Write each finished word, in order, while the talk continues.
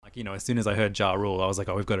like, you know, as soon as I heard Ja Rule, I was like,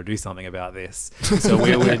 oh, we've got to do something about this. So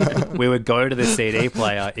we would go to the CD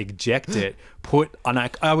player, eject it,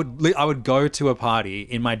 I would go to a party.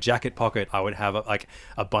 In my jacket pocket, I would have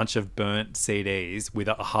a bunch of burnt CDs with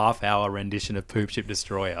a half-hour rendition of Poop Ship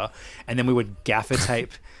Destroyer, and then we would gaffer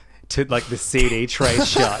tape to like the CD tray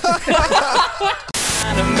shut.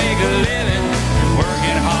 Trying to make a living,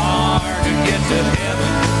 working hard to get to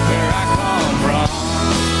heaven where I come from.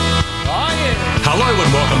 Oh yeah. Hello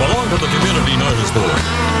and welcome along to the Community Notice Board.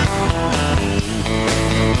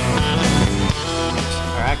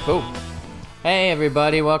 All right, cool. Hey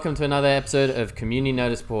everybody, welcome to another episode of Community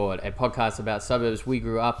Notice Board, a podcast about suburbs we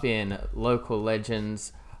grew up in, local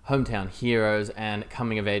legends, hometown heroes, and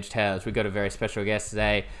coming-of-age tales. We've got a very special guest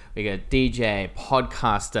today. We got DJ,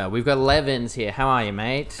 podcaster. We've got Levins here. How are you,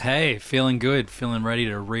 mate? Hey, feeling good. Feeling ready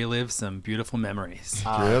to relive some beautiful memories.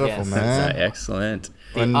 Beautiful, yes. man. Excellent.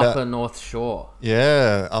 The Upper North Shore.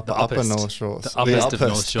 Yeah, upper uppest. North Shore. The uppest of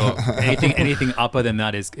North Shore. Anything upper than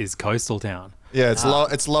that is coastal town. Yeah,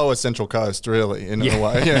 it's lower Central Coast, really, in a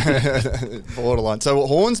way. Yeah. Borderline. So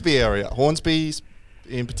Hornsby area. Hornsby's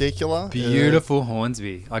in particular. Beautiful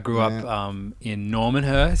Hornsby. I grew up in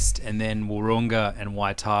Normanhurst and then Wahroonga and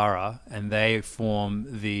Waitara, and they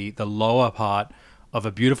form the lower part of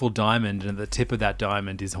a beautiful diamond, and at the tip of that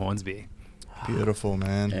diamond is Hornsby. Beautiful,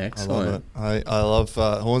 man. Excellent. I love it. I love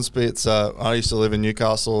Hornsby. It's I used to live in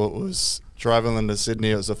Newcastle. It was traveling to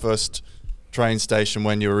Sydney. It was the first train station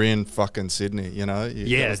when you were in fucking Sydney, you know?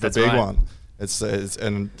 It was the big right. one. It's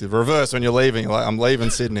and the reverse when you're leaving. You're like, I'm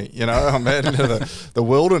leaving Sydney, you know? I'm heading to the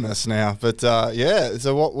wilderness now. But yeah,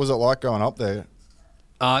 so what was it like going up there?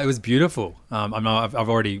 It was beautiful. I've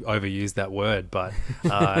already overused that word, but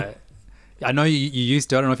I know you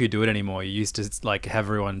used to. I don't know if you do it anymore. You used to like have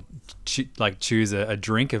everyone choose a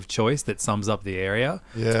drink of choice that sums up the area.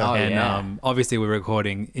 Yeah. Oh, and yeah. Obviously we're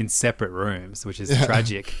recording in separate rooms, which is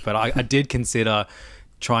tragic. But I did consider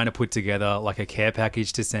trying to put together like a care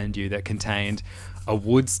package to send you that contained a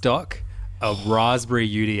Woodstock, a raspberry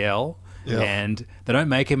UDL, and they don't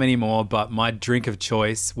make them anymore. But my drink of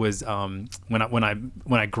choice was when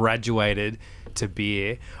I graduated to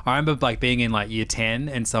beer. I remember like being in like year 10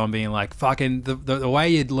 and someone being like, "Fucking the way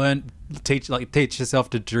you'd teach yourself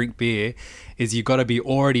to drink beer is you got to be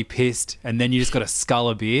already pissed, and then you just got to scull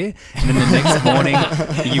a beer, and then the next morning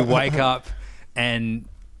you wake up and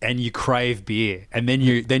you crave beer, and then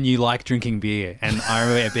you like drinking beer." And I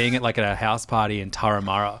remember being at a house party in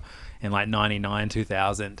Turramurra in like 99,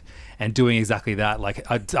 2000, and doing exactly that. Like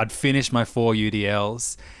I'd finish my 4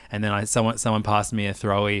 UDLs, and then someone passed me a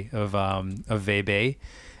throwy of VB,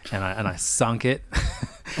 and I sunk it.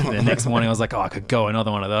 And the next morning I was like, oh, I could go another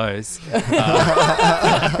one of those.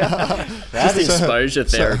 That's exposure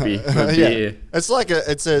therapy for beer. It's like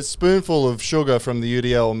it's a spoonful of sugar from the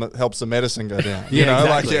UDL helps the medicine go down. Yeah, you know?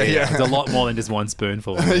 exactly. Like, It's a lot more than just one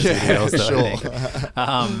spoonful. Of UDLs, though,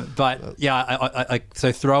 I think. But yeah, I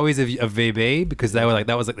so throwies of VB, because they were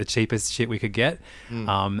that was the cheapest shit we could get.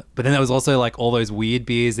 But then there was also like all those weird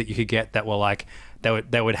beers that you could get that were like they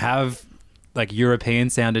would have like European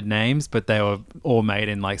sounded names, but they were all made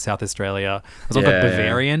in like South Australia. It was like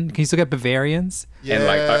Bavarian. Can you still get Bavarians? Yeah. And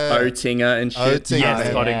like Oettinger and shit. Oettinger.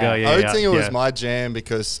 Yes, Oettinger. Oettinger was my jam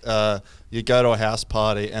because you go to a house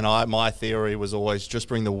party, and my theory was always just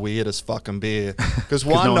bring the weirdest fucking beer, because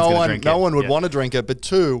one, no one would want to drink it, but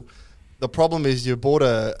two, the problem is you bought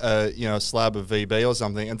a slab of VB or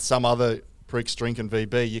something, and some other prick's drinking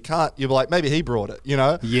VB. You're like, maybe he brought it, you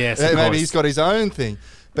know? Yes, maybe he's got his own thing.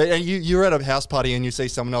 But you're at a house party and you see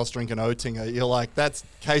someone else drinking Oettinger. You're like, that's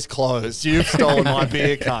case closed. You've stolen my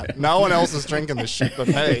beer, cunt. No one else is drinking this shit but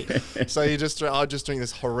me. So I just drink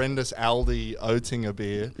this horrendous Aldi Oettinger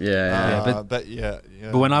beer.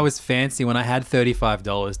 But when I was fancy, when I had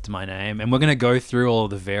 $35 to my name, and we're going to go through all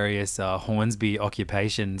the various Hornsby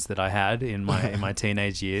occupations that I had in my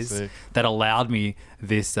teenage years that allowed me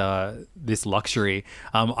this luxury.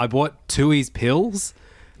 I bought Tooheys pills.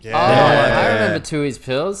 Yeah. I remember Tooheys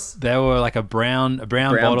pills. They were like a brown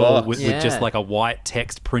bottle with Yeah. just like a white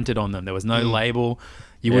text printed on them. There was no label.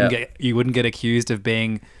 You wouldn't get accused of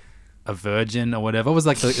being a virgin or whatever. It was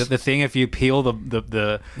like the thing if you peel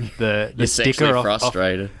the sticker off.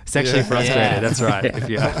 Frustrated. Sexually frustrated. Yeah. That's right. If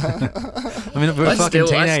you, I mean, we're fucking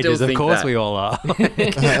teenagers. Of course, we all are.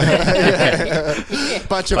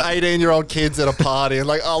 Bunch of 18-year-old kids at a party and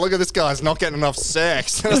like, oh, look at this guy's not getting enough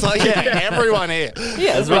sex. It's like, everyone here.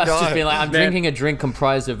 Yeah, as well. It's just being like, I'm drinking a drink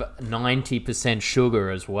comprised of 90% sugar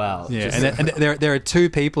as well. Yeah, and there are 2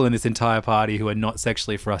 people in this entire party who are not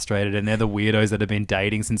sexually frustrated, and they're the weirdos that have been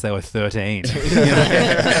dating since they were 13.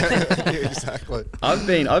 Exactly. I've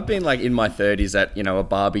been like in my 30s at a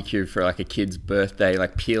barbecue barbecue for like a kid's birthday,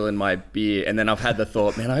 like peeling my beer, and then I've had the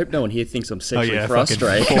thought, man, I hope no one here thinks I'm sexually frustrated.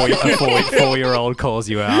 A 4-year-old calls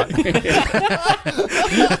you out.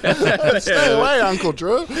 Stay away, Uncle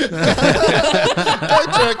Drew. Go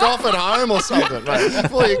jerk off at home or something, mate,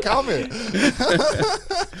 before you come here.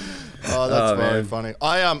 Oh, that's very funny.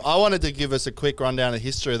 I wanted to give us a quick rundown of the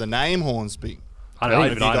history of the name Hornsby. I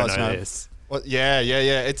don't know this. Well, yeah.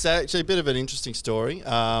 It's actually a bit of an interesting story.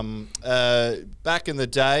 Back in the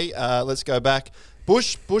day, let's go back,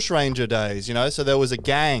 bushranger days. So there was a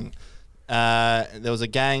gang.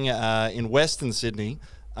 In Western Sydney,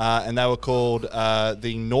 and they were called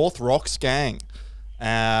the North Rocks Gang.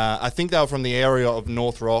 I think they were from the area of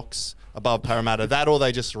North Rocks above Parramatta. That, or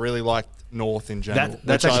they just really liked North in general.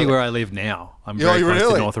 That's actually where I live now. I'm very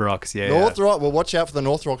close to North Rocks. Yeah, North Rocks. Well, watch out for the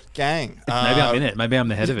North Rocks Gang. Maybe I'm in it. Maybe I'm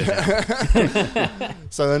the head of it now.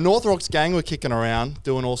 So the North Rocks Gang were kicking around,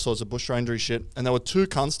 doing all sorts of bushrangery shit, and there were two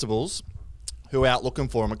constables who were out looking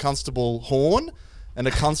for them: a Constable Horn and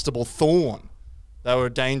a Constable Thorn. They were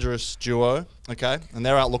a dangerous duo, okay, and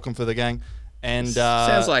they're out looking for the gang. And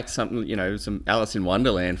sounds like something, some Alice in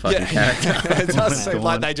Wonderland fucking character. It does seem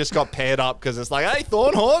like they just got paired up because it's like, hey,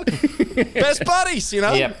 Thornhorn, best buddies,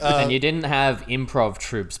 Yep. And you didn't have improv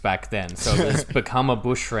troops back then, so it's become a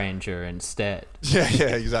bushranger instead. Yeah,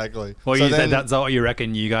 exactly. Well, that's what you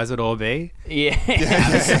reckon you guys would all be? Yeah,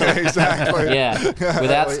 exactly. Yeah,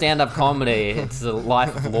 without stand-up comedy, it's a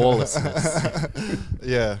life of lawlessness.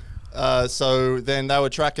 Yeah. So then they were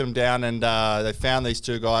tracking them down, and they found these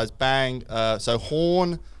two guys. Bang. So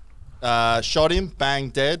Horn shot him. Bang,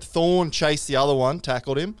 dead. Thorn chased the other one,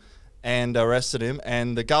 tackled him, and arrested him.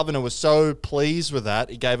 And the governor was so pleased with that,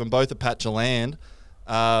 he gave them both a patch of land.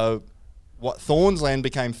 Thorn's land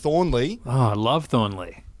became Thornley. Oh, I love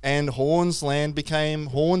Thornley. And Horn's land became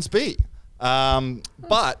Hornsby.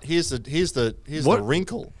 But here's the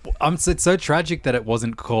wrinkle. It's so tragic that it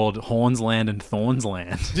wasn't called Horn's Land and Thorn's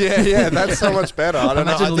Land. Yeah, that's so much better. I don't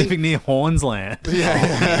Imagine know. living near Horn's Land.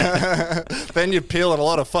 Yeah. Then you're peeling a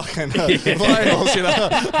lot of fucking vinyls,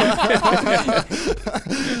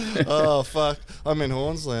 Oh, fuck. I'm in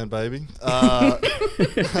Horn's Land, baby. That's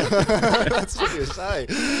what you say.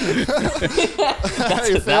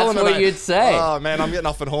 That's what you'd say. Oh, man, I'm getting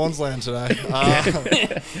off at Horn's Land today.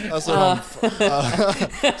 That's what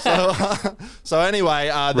so anyway,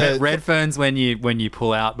 Redfern's when you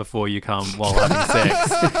pull out before you come while having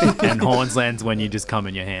sex, and Hornsland's when you just come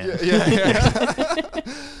in your hand. Yeah.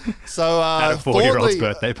 So at a 4-year-old's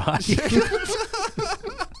birthday party.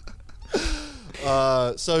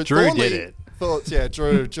 So Drew Thornley, did it.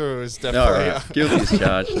 Drew is definitely guilty as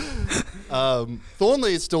charged.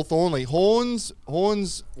 Thornley is still Thornley. Horn's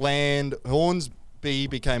land, Hornsby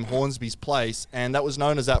became Hornsby's place, and that was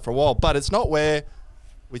known as that for a while. But it's not where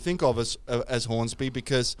we think of as Hornsby,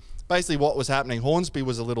 because basically what was happening, Hornsby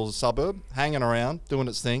was a little suburb hanging around doing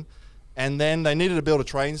its thing, and then they needed to build a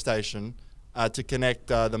train station to connect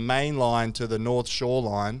the main line to the North Shore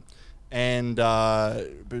line, and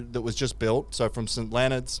that was just built, so from St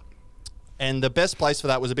Leonard's. And the best place for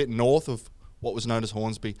that was a bit north of what was known as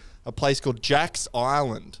Hornsby, a place called Jack's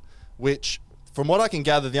Island, which, from what I can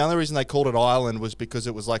gather, the only reason they called it island was because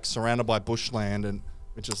it was like surrounded by bushland, and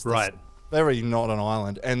which is right. Very not an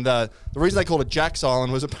island. And the reason they called it Jack's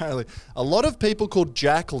Island was apparently a lot of people called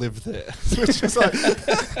Jack lived there, which is like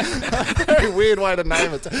a very weird way to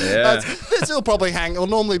name it. Yeah. This will probably it'll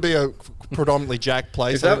normally be a predominantly Jack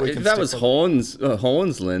place. If that was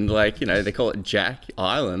Hornsland, they call it Jack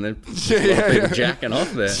Island, then people jacking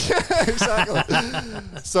off there. Yeah, exactly.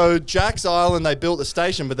 So Jack's Island, they built a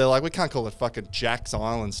station, but they're like, we can't call it fucking Jack's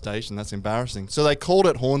Island Station. That's embarrassing. So they called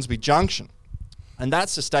it Hornsby Junction. And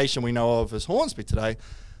that's the station we know of as Hornsby today.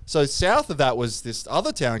 So south of that was this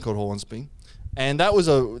other town called Hornsby, and that was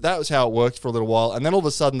how it worked for a little while. And then all of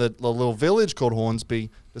a sudden, the little village called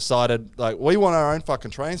Hornsby decided, like, we want our own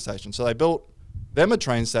fucking train station. So they built them a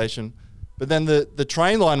train station, but then the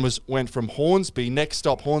train line went from Hornsby, next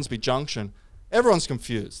stop Hornsby Junction. Everyone's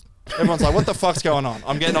confused. Everyone's like, what the fuck's going on?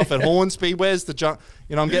 I'm getting off at Hornsby. Where's the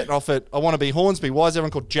I'm getting off at, I want to be Hornsby. Why is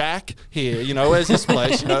everyone called Jack here? Where's this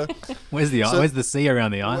place? Where's the sea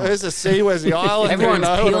around the island? Where's the sea? Where's the island? Everyone's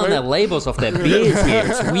peeling their labels off their beers here.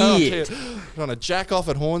 It's weird. Trying to jack off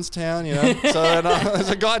at Hornstown, So there's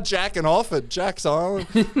a guy jacking off at Jack's Island.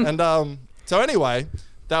 And so anyway,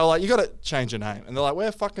 they were like, you got to change your name. And they're like,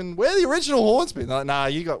 we're the original Hornsby. And they're like, nah,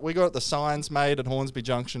 we got the signs made at Hornsby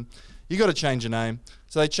Junction. You got to change your name.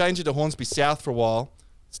 So they changed it to Hornsby South for a while.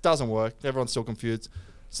 It doesn't work. Everyone's still confused.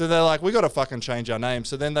 So they're like, we got to fucking change our name.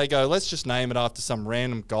 So then they go, let's just name it after some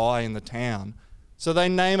random guy in the town. So they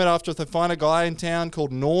name it after, they find a guy in town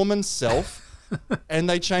called Norman Self. and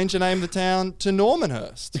they changed the name of the town to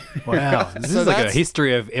Normanhurst. Wow, this is like a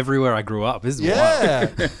history of everywhere I grew up. This is wild.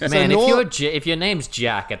 Yeah, Man, if your name's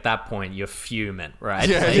Jack at that point, you're fuming, right?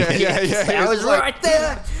 Yeah. I was right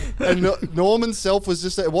there. And Norman Self was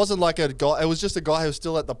just, it wasn't like a guy, it was just a guy who was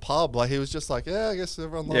still at the pub. Like, he was just like, yeah, I guess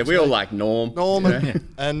everyone loves we all me. like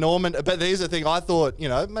Norman. And Norman, but here's the thing, I thought,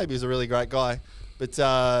 maybe he's a really great guy, but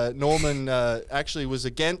Norman actually was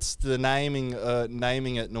against the naming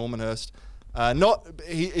it Normanhurst. But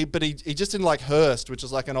he just didn't like Hurst, which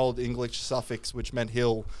is like an old English suffix which meant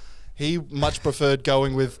hill. He much preferred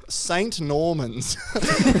going with Saint Normans,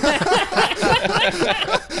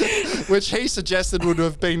 which he suggested would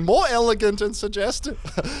have been more elegant and suggestive.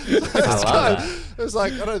 It was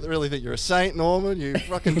like, I don't really think you're a saint, Norman. You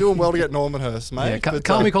fucking doing well to get Normanhurst, mate. Yeah,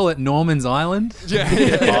 can't we call it Norman's Island?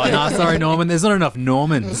 Yeah. Oh, no, sorry, Norman. There's not enough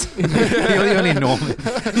Normans. You're the only Norman.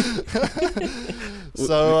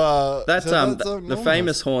 So That's the Normanhurst.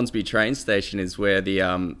 famous Hornsby train station is where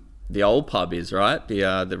the old pub is, right?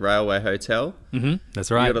 The Railway Hotel. Mm-hmm. That's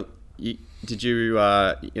right. Did you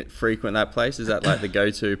frequent that place? Is that like the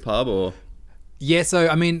go-to pub or? Yeah, so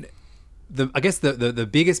I mean, I guess the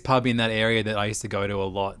biggest pub in that area that I used to go to a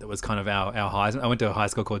lot, that was kind of our high. I went to a high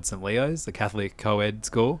school called St. Leo's, the Catholic co-ed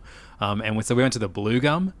school, so we went to the Blue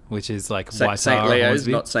Gum, which is like St. Leo's,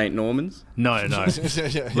 Hornsby. Not St. Norman's? No.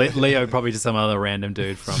 Leo, probably just some other random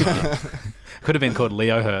dude from... could have been called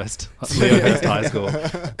Leo Hurst High School.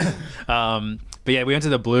 But yeah, we went to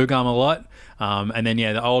the Blue Gum a lot. And then,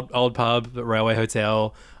 the old pub, the Railway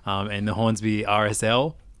Hotel, and the Hornsby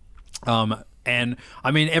RSL. And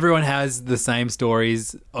I mean, everyone has the same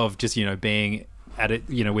stories of just, being at it,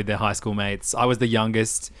 with their high school mates. I was the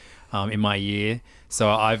youngest in my year. So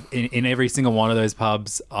I've in every single one of those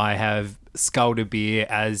pubs, I have sculled a beer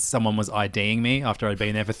as someone was IDing me after I'd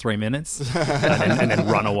been there for 3 minutes and then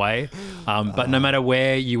run away. But no matter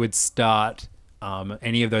where you would start,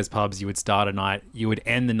 any of those pubs, you would start a night, you would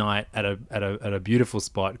end the night at a beautiful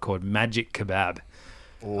spot called Magic Kebab.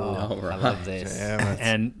 Oh, right. I love this.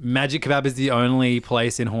 And Magic Kebab is the only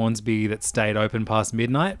place in Hornsby that stayed open past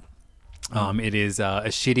midnight. It is a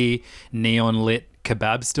shitty neon lit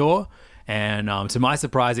kebab store, and to my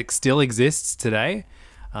surprise, it still exists today.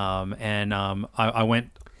 I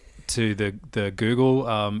went to the Google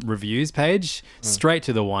reviews page, straight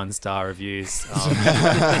to the 1-star reviews.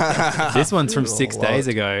 This one's from 6 days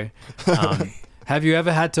ago. Have you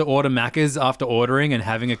ever had to order Macca's after ordering and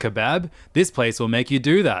having a kebab? This place will make you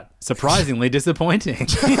do that. Surprisingly disappointing.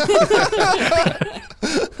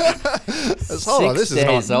 Hold on, this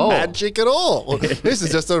is not magic at all. This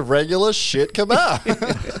is just a regular shit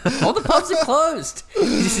kebab. All the pubs are closed. You're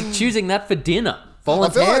just choosing that for dinner. I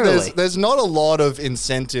feel like there's not a lot of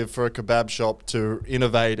incentive for a kebab shop to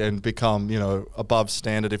innovate and become, above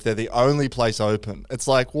standard if they're the only place open. It's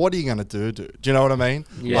like, what are you going to do, dude? Do you know what I mean?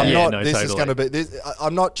 Yeah. Is going to be this.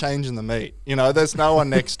 I'm not changing the meat. There's no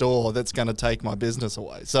one next door that's going to take my business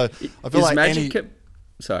away. So I feel like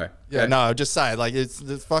Sorry. Yeah, no, just say like it's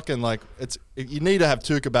fucking like you need to have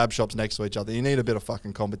 2 kebab shops next to each other. You need a bit of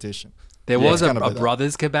fucking competition. There was a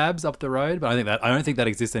Brothers Kebabs up the road, but I don't think that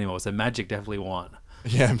exists anymore. So Magic definitely won.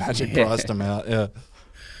 Yeah, Magic priced them out. Yeah.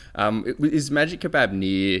 Is Magic Kebab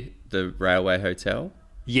near the Railway Hotel?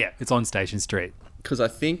 Yeah, it's on Station Street. Because I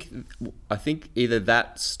think either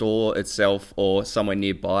that store itself or somewhere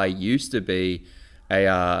nearby used to be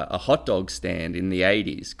a hot dog stand in the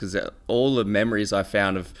 80s. Because all the memories I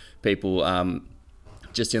found of people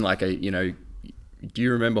just in like do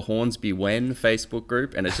you remember Hornsby When Facebook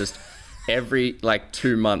group? And it's just every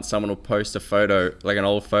 2 months someone will post a photo, like an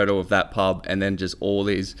old photo of that pub, and then just all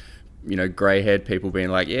these grey-haired people being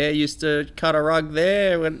like, yeah, used to cut a rug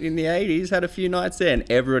there in the 80s, had a few nights there, and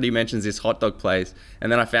everybody mentions this hot dog place.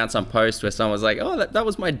 And then I found some post where someone was like, oh, that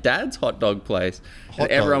was my dad's hot dog place.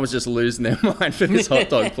 Everyone was just losing their mind for this hot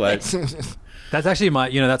dog place. That's actually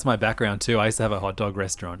that's my background too. I used to have a hot dog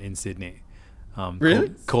restaurant in Sydney. Really?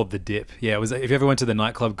 Called The Dip. Yeah, it was. If you ever went to the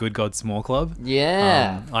nightclub Good God Small Club,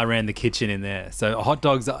 yeah, I ran the kitchen in there. So hot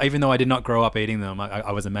dogs, even though I did not grow up eating them,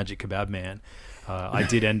 I was a Magic Kebab man. I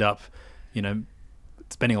did end up,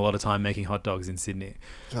 spending a lot of time making hot dogs in Sydney.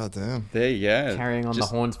 God damn. There you go. Carrying on the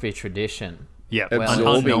Hornsby tradition. Yeah,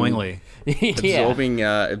 unknowingly. Yeah.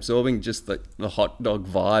 Absorbing just the hot dog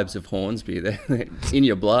vibes of Hornsby. They're in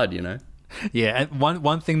your blood, Yeah, and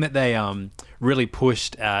one thing that they really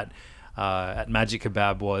pushed at Magic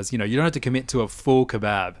Kebab was, you don't have to commit to a full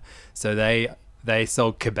kebab. So they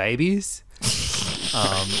sold kebabis,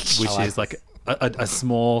 which is like a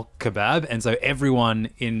small kebab, and so everyone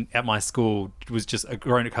at my school was just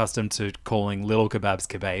grown accustomed to calling little kebabs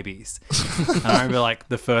kebabis. And I remember like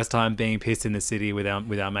the first time being pissed in the city with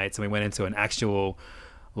our mates, and we went into an actual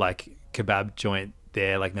like kebab joint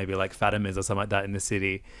there, like maybe like Fatima's or something like that in the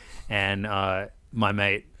city, and my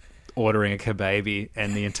mate ordering a kebabi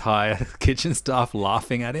and the entire kitchen staff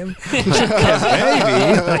laughing at him.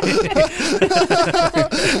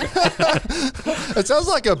 It sounds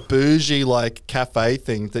like a bougie like cafe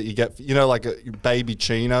thing that you get, you know, like a baby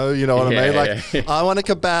chino, you know what I mean? Like, I want a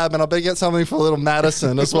kebab and I better get something for little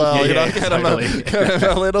Madison as well. You know, get him a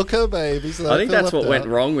little kebabi. So I think that's what went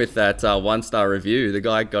wrong with that 1-star review. The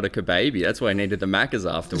guy got a kebabi. That's why he needed the Maccas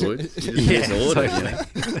afterwards. He just ordered, you know?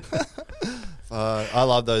 I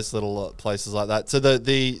love those little places like that. So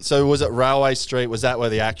so was it Railway Street? Was that where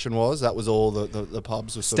the action was? That was all the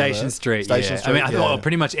pubs were Station Street. Station Street. I mean, I thought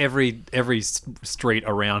pretty much every street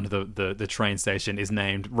around the train station is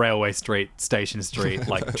named Railway Street, Station Street,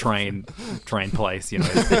 like train place. You know,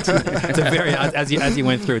 it's a very as you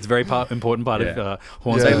went through, it's a very important part of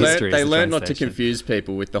Hornsby history. They learned not to confuse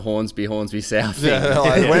people with the Hornsby South thing. Yeah,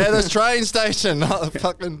 like, where the train station, not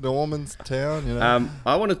fucking Norman's Town. You know.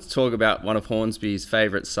 I wanted to talk about one of Hornsby's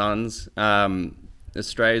favourite sons,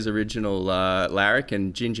 Australia's original Larrick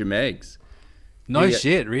and Ginger Meggs.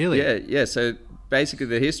 Shit, really? Yeah. So basically,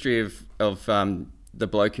 the history of the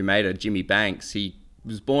bloke who made it, Jimmy Banks, he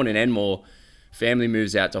was born in Enmore. Family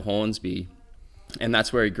moves out to Hornsby, and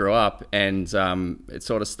that's where he grew up. And it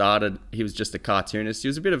sort of started. He was just a cartoonist. He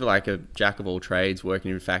was a bit of like a jack of all trades,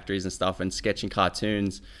 working in factories and stuff, and sketching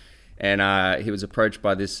cartoons. And he was approached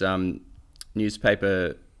by this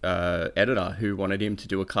newspaper editor who wanted him to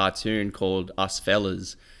do a cartoon called Us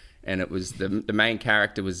Fellas, and it was the main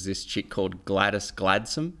character was this chick called Gladys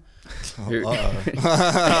Gladsome. I'm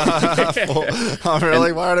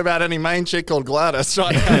really worried about any main chick called Gladys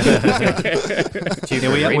right now.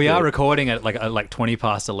 We are recording at like 20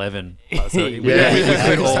 past 11, so we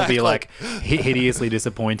could all be like hideously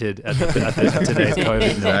disappointed at today's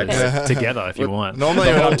COVID numbers together if you want.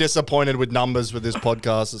 Normally when I'm disappointed with numbers with this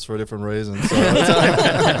podcast, it's for a different reason. So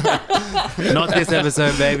not this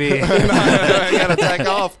episode, baby. I gotta take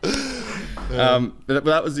off. But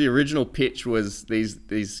that was the original pitch. Was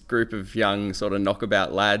these group of young sort of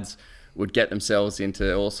knockabout lads would get themselves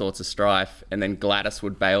into all sorts of strife, and then Gladys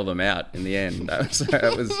would bail them out in the end.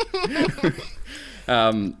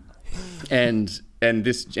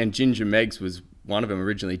 And Ginger Meggs was one of them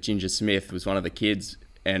originally. Ginger Smith was one of the kids,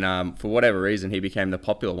 and for whatever reason he became the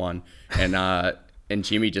popular one, and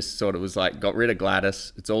Jimmy just sort of was like got rid of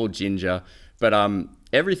Gladys. It's all Ginger, but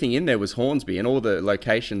everything in there was Hornsby, and all the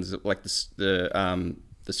locations, like the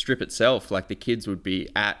strip itself, like the kids would be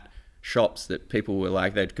at shops that people were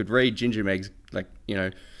like, they could read Ginger Meggs, like, you know,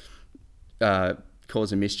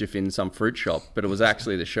 causing mischief in some fruit shop, but it was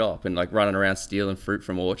actually the shop, and like running around stealing fruit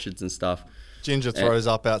from orchards and stuff. Ginger throws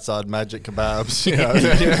up outside Magic Kebabs. You know?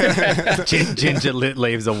 Ginger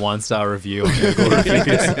leaves a 1-star review on Google Reviews.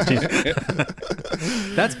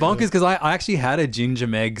 That's bonkers, because I actually had a Ginger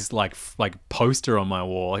Meggs like poster on my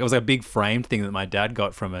wall. It was a big framed thing that my dad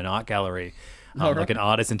got from an art gallery, like an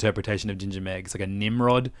artist's interpretation of Ginger Meggs, like a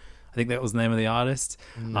Nimrod, I think that was the name of the artist,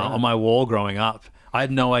 on my wall growing up. I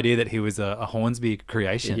had no idea that he was a Hornsby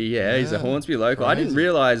creation. Yeah, he's a Hornsby local. Crazy. I didn't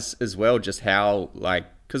realise as well just how, like,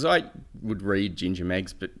 because I would read Ginger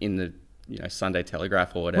Meggs, but in the Sunday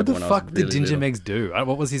Telegraph or whatever. What the fuck did Ginger Meggs do?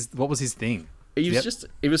 What was his thing?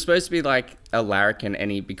 It was supposed to be like a larrikin,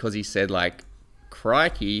 and because he said like,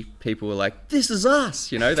 crikey, people were like, this is us,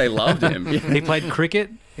 they loved him. He played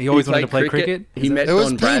cricket. He always wanted to play cricket. It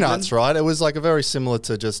was Peanuts, right? It was like a very similar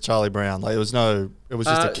to just Charlie Brown. Like it was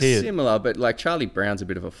just a kid. Similar, but like Charlie Brown's a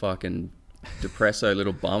bit of a fucking depresso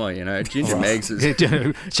little bummer, Ginger Meggs is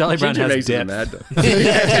Charlie Brown has depth.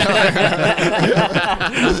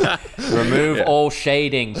 Remove all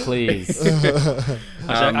shading, please.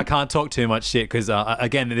 I can't talk too much shit because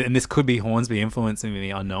again, and this could be Hornsby influencing me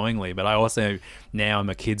unknowingly, but I also now I'm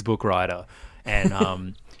a kids book writer,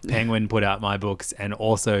 and Penguin put out my books, and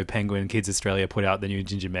also Penguin Kids Australia put out the new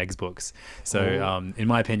Ginger Meggs books. So, in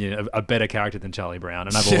my opinion, a better character than Charlie Brown,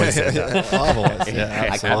 and I've always said that. I've always,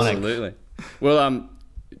 absolutely. Well,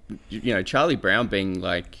 Charlie Brown being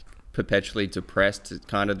like perpetually depressed,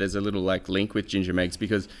 kind of there's a little like link with Ginger Meggs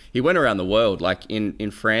because he went around the world. Like in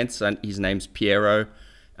France, his name's Pierrot.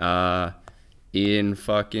 In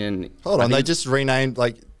fucking they just renamed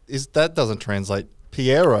that doesn't translate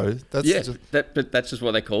Piero. That's but that's just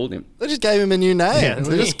what they called him. They just gave him a new name. Yeah.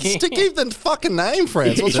 They just keep the fucking name,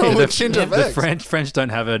 France. What's wrong with Ginger The Vex? French don't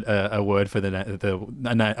have a word for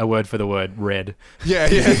a word for the word red. Yeah,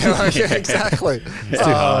 exactly. It's too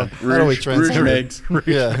hard. How do we translate?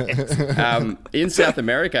 Yeah. In South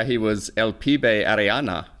America, he was El Pibe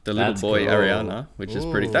Ariana, the little boy cool. Ariana, which is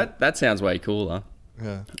pretty. That sounds way cooler.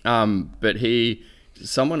 Yeah. But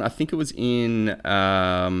someone I think it was in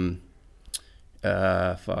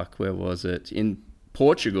where was it? In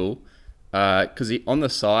Portugal, because on the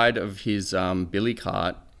side of his billy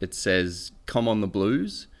cart it says "Come on the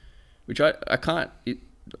Blues," which I can't.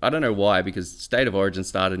 I don't know why, because State of Origin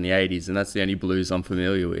started in the 80s and that's the only blues I'm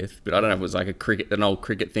familiar with. But I don't know if it was like an old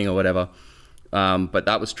cricket thing or whatever. But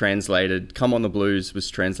that was translated. "Come on the Blues" was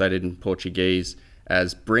translated in Portuguese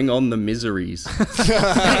as "Bring on the Miseries."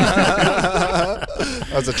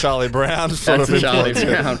 That's a Charlie Brown sort That's of a Charlie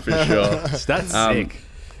influence. Brown for sure. That's sick.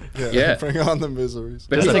 Yeah. Bring on the miseries.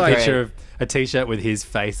 But Just he's a like, picture of a t-shirt with his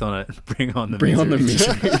face on it. Bring on the "Bring on the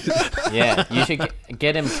misery. Miseries." Yeah, you should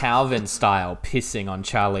get him Calvin style pissing on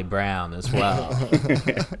Charlie Brown as well.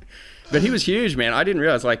 But he was huge, man. I didn't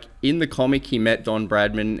realize, like, in the comic he met Don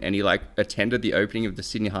Bradman and he like attended the opening of the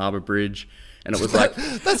Sydney Harbour Bridge. And it was like,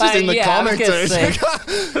 That's just in the comic, dude.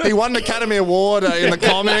 He won an Academy Award in the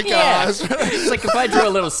comic. Yeah. It's like if I drew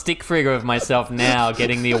a little stick figure of myself now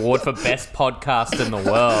getting the award for best podcast in the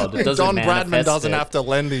world, it doesn't Don Bradman manifest doesn't it. have to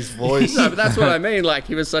lend his voice. no, but that's what I mean. Like,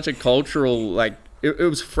 he was such a cultural, like, it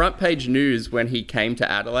was front page news when he came to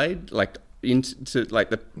Adelaide, like, into like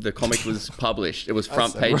the comic was published. It was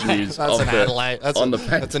front page news. That's of an Adelaide. That's on the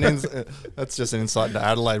paper. That's just an insight into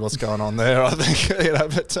Adelaide. What's going on there? I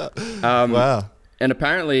think. Wow. And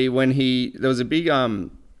apparently, when there was a big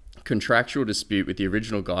contractual dispute with the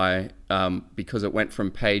original guy because it went from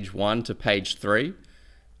page 1 to page 3,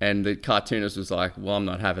 and the cartoonist was like, "Well, I'm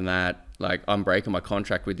not having that. Like, I'm breaking my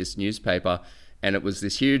contract with this newspaper." And it was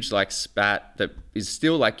this huge like spat that is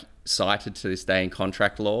still like cited to this day in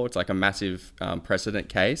contract law. It's like a massive precedent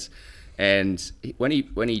case. And when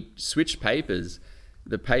he switched papers,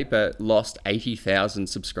 the paper lost 80,000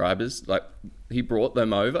 subscribers. Like, he brought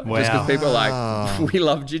them over just because people are like, "We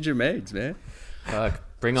love Ginger Megs, man." Fuck,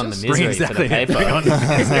 bring on the misery for the paper. Bring on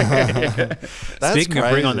the misery. That's Speaking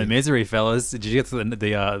of bring on the crazy. misery, fellas, did you get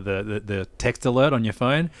the text alert on your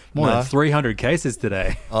phone? More than 300 cases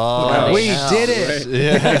today. Oh, we wow. did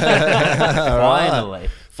it. Finally.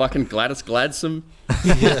 Fucking Gladys Gladsome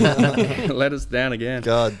let us down again.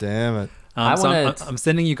 God damn it. I'm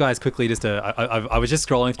sending you guys quickly I was just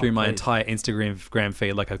scrolling through my entire Instagram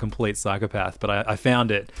feed like a complete psychopath, but I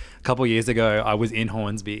found it a couple years ago. I was in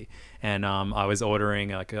Hornsby and I was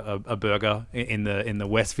ordering like a burger in the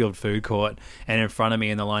Westfield food court, and in front of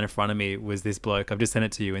me, in the line in front of me, was this bloke. I've just sent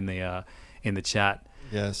it to you in the chat.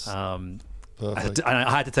 Yes. Perfect. I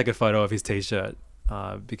had to take a photo of his t-shirt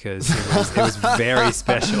because it was very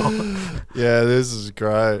special. Yeah, this is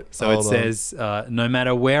great. So Hold it on. says, no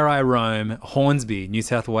matter where I roam, Hornsby, New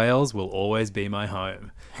South Wales will always be my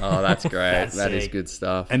home. Oh, that's great. That is sick. good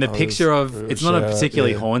stuff. And the picture it's not a shout,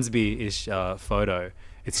 particularly yeah. Hornsby-ish photo.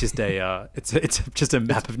 It's just it's just a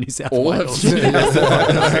map of New South All of Wales. It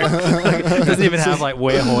doesn't even have like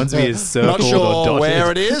where Hornsby is circled Not or sure dotted.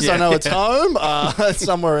 where it is. I Yeah. know it's home.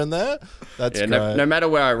 Somewhere in there. That's yeah, great. no matter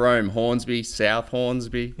where I roam, Hornsby, South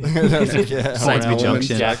Hornsby. yeah, Hornsby St.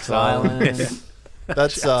 Junction. Jack's Island.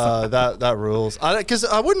 That's that rules. Because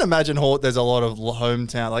I wouldn't imagine there's a lot of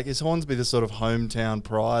hometown. Like, is Hornsby the sort of hometown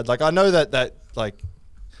pride? Like, I know that like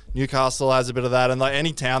Newcastle has a bit of that, and like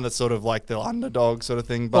any town that's sort of like the underdog sort of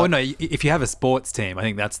thing. But Oh no! If you have a sports team, I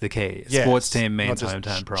think that's the key. yes, Sports team not means just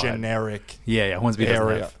hometown pride. Generic. Yeah, Hornsby doesn't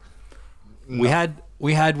area. have.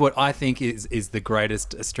 We had what I think is the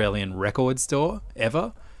greatest Australian record store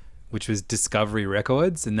ever, which was Discovery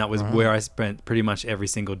Records, and that was where I spent pretty much every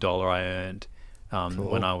single dollar I earned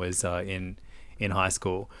when I was in high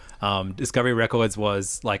school. Discovery Records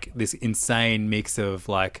was like this insane mix of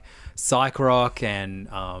like psych rock and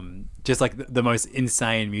just like the most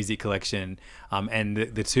insane music collection. And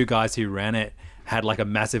the two guys who ran it had like a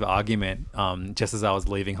massive argument just as I was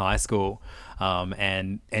leaving high school,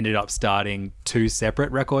 and ended up starting two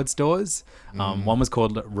separate record stores. One was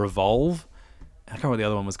called Revolve. I can't remember what the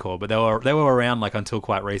other one was called, but they were around like until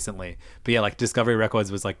quite recently. But yeah, like Discovery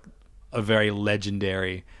Records was like a very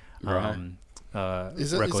legendary Is record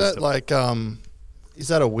that store. like is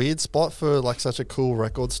that a weird spot for like such a cool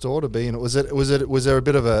record store to be in? Was there a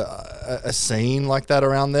bit of a scene like that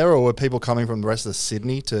around there, or were people coming from the rest of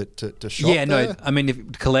Sydney to shop? Yeah, no, there? I mean,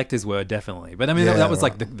 if collectors were definitely, but I mean Yeah, that was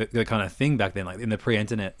right. like the kind of thing back then, like in the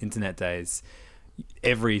pre-internet days.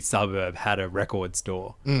 every suburb had a record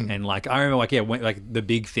store. And like I remember like the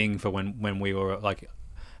big thing for when we were like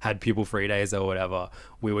had pupil free days or whatever,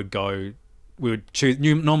 we would choose,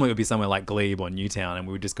 normally it would be somewhere like Glebe or Newtown, and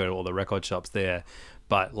we would just go to all the record shops there.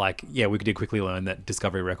 But like, yeah, we did quickly learn that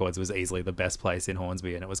Discovery Records was easily the best place in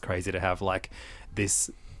Hornsby, and it was crazy to have like this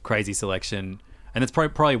crazy selection. And it's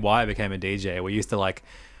probably why I became a DJ. We used to like,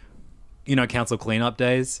 Council cleanup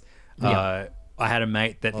days. I had a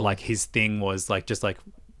mate that like his thing was like just like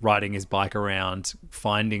riding his bike around,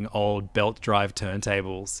 finding old belt drive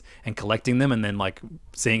turntables and collecting them, and then like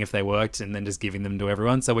seeing if they worked, and then just giving them to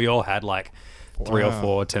everyone. So we all had like 3 or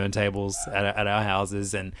 4 turntables at our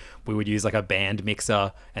houses, and we would use like a band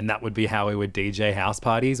mixer, and that would be how we would DJ house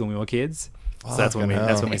parties when we were kids. So that's when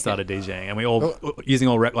we started DJing, and we all using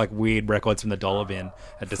all like weird records from the dollar bin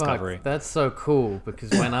at Discovery. That's so cool,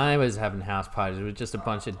 because when I was having house parties, it was just a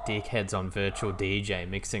bunch of dickheads on virtual DJ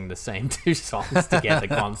mixing the same 2 songs together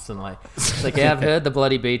constantly. It's like, yeah, I've heard the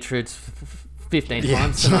Bloody Beetroots 15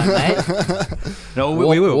 times tonight, mate. No,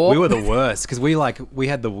 we were the worst, because we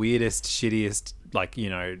had the weirdest, shittiest, like,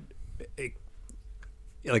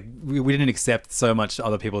 like we didn't accept so much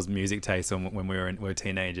other people's music tastes when we were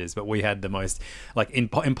teenagers, but we had the most like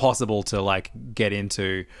impossible to like get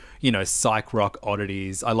into, psych rock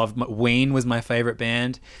oddities. I loved Ween was my favorite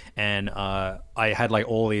band, and I had like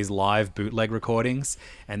all these live bootleg recordings,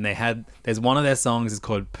 and there's one of their songs is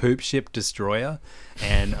called Poop Ship Destroyer,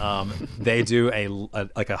 and they do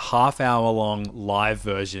a half-hour long live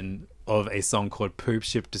version of a song called Poop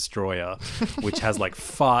Ship Destroyer, which has like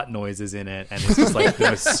fart noises in it, and it's just like the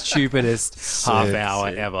most stupidest half hour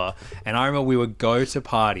ever. And I remember we would go to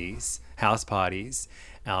parties, house parties,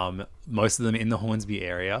 most of them in the Hornsby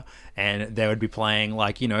area, and they would be playing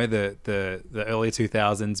like, the early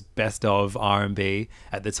 2000s best of R&B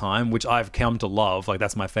at the time, which I've come to love. Like,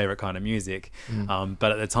 that's my favorite kind of music.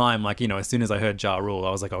 But at the time, like, as soon as I heard Ja Rule, I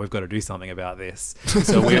was like, oh, we've got to do something about this.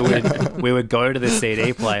 So we would go to the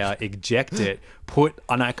CD player, eject it,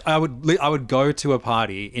 I would go to a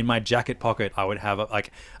party. In my jacket pocket, I would have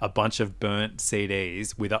a bunch of burnt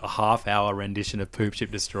CDs with a half-hour rendition of Poop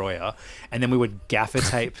Ship Destroyer, and then we would gaffer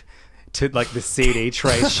tape to like the CD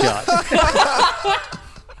tray shut.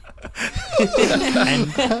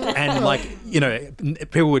 and like,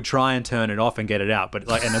 people would try and turn it off and get it out, but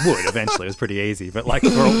like, and they would eventually. It was pretty easy, but like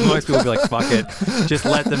most people would be like, fuck it, just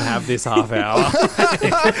let them have this half hour.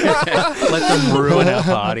 Let them ruin our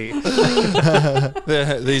party.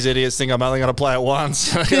 These idiots think I'm only going to play it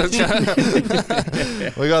once.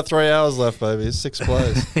 We got 3 hours left, baby. It's 6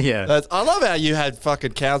 plays. Yeah. I love how you had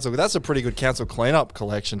fucking council. That's a pretty good council cleanup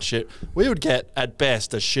collection shit. We would get, at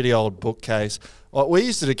best, a shitty old bookcase. Well, we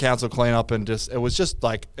used to do council cleanup, and it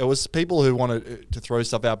was people who wanted to throw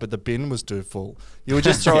stuff out, but the bin was too full. You would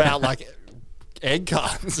just throw out like egg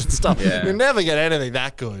cartons and stuff. Yeah. You never get anything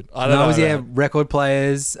that good. I don't know. Yeah, record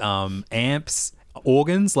players, amps,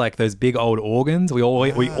 organs, like those big old organs. We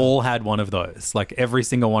all had one of those. Like every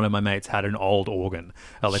single one of my mates had an old organ,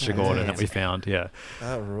 electric organ that we found. Yeah,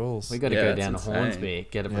 that rules. We got to go down to Hornsby,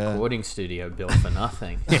 get a recording studio built for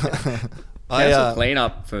nothing. Council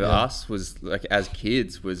cleanup for us was like, as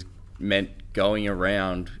kids, was meant going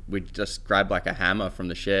around. We'd just grab like a hammer from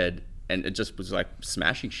the shed, and it just was like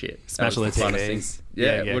smashing shit. Smash all the TVs.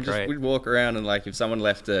 Yeah, we'd walk around, and like if someone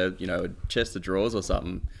left a chest of drawers or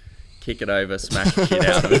something, kick it over, smash the shit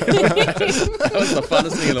out of it. That was the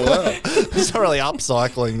funnest thing in the world. It's not really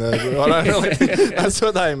upcycling though. I don't really think that's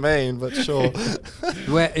what they mean, but sure.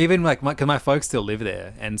 Even like my folks still live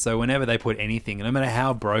there, and so whenever they put anything, no matter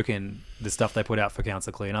how broken the stuff they put out for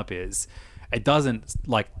council cleanup is, it doesn't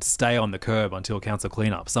like stay on the curb until council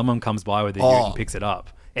cleanup. Someone comes by with a ute and picks it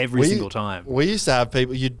up. Every single time. We used to have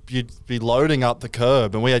people, you'd be loading up the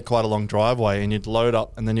curb, and we had quite a long driveway, and you'd load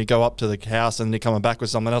up, and then you go up to the house, and you're coming back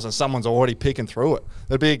with something else, and someone's already picking through it.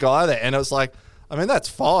 There'd be a guy there, and it was like, I mean, that's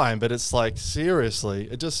fine, but it's like, seriously,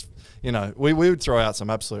 it just, we would throw out some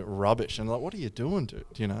absolute rubbish, and like, what are you doing, dude?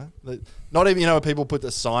 Not even, people put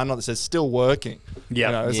the sign on that says still working.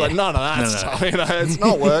 Yeah. It's like, none of that stuff, it's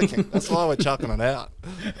not working. That's why we're chucking it out.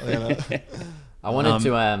 I wanted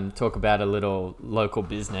to talk about a little local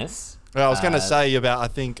business. I was going to say about, I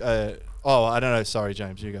think, I don't know. Sorry,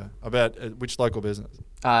 James, you go. About which local business?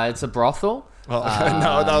 It's a brothel. No,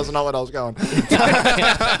 that was not what I was going.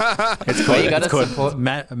 It's called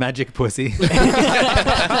Magic Pussy. Can I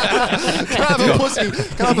have a pussy?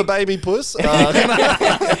 Can I have a baby puss?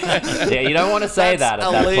 Yeah, you don't want to say that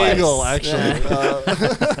at that place. Illegal, actually.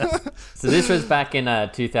 So this was back in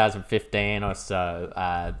 2015 or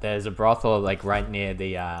so. There's a brothel like right near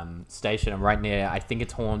the station, and right near, I think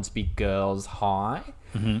it's Hornsby Girls High.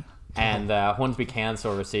 Mm-hmm. And Hornsby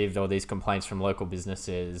Council received all these complaints from local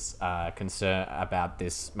businesses concern about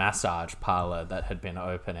this massage parlor that had been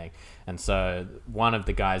opening. And so one of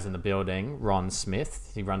the guys in the building, Ron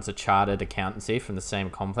Smith, he runs a chartered accountancy from the same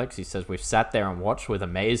complex. He says, we've sat there and watched with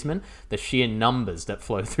amazement the sheer numbers that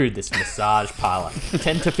flow through this massage parlor.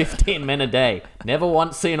 10 to 15 men a day. Never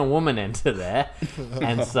once seen a woman enter there.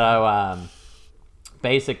 And so...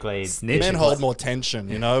 basically, men hold more tension,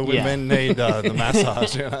 you know. Women need the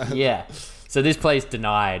massage. You know? Yeah. So this place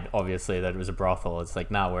denied, obviously, that it was a brothel. It's like,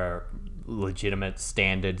 no, we're a legitimate,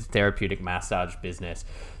 standard therapeutic massage business.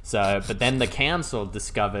 So, but then the council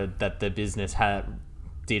discovered that the business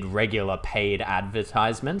did regular paid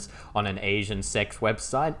advertisements on an Asian sex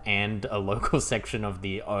website and a local section of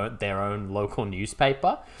their own local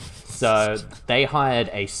newspaper. So they hired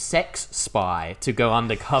a sex spy to go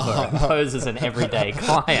undercover and pose as an everyday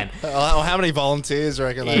client. How many volunteers do you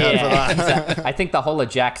reckon they had for that? Exactly. I think the whole of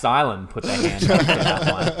Jack's Island put their hand up for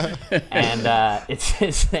that one. And it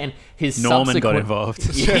says then his Norman got involved.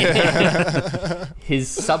 His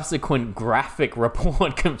subsequent graphic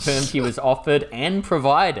report confirmed he was offered and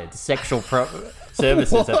provided sexual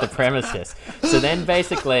services at the premises. So then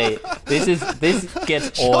basically, this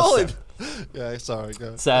gets awesome. Yeah, sorry,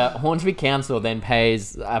 go. So Hornsby Council then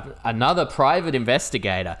pays another private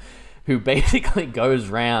investigator who basically goes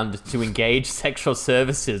round to engage sexual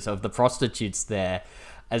services of the prostitutes there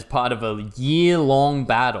as part of a year-long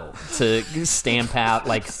battle to stamp out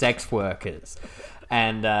like sex workers.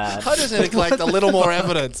 And I just need to collect a little more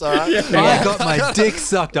evidence, all right? I got my dick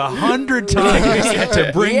sucked 100 times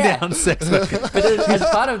to bring down sex workers. But as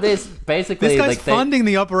part of this, basically... This guy's funding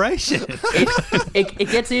the operation. It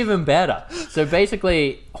gets even better. So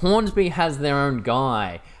basically, Hornsby has their own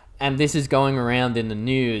guy, and this is going around in the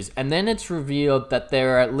news. And then it's revealed that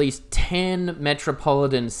there are at least 10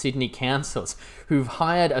 metropolitan Sydney councils who've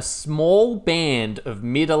hired a small band of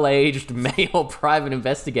middle-aged male private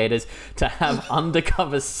investigators to have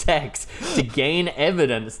undercover sex to gain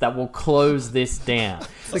evidence that will close this down.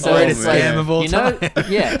 The greatest scam of all time.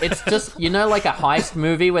 Yeah, it's just, like a heist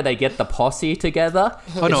movie where they get the posse together.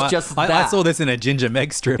 Oh, no, just I saw this in a Ginger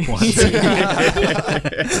Meg strip once.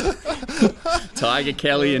 Tiger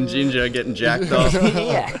Kelly and Ginger getting jacked off.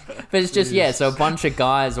 Yeah, but it's just, so a bunch of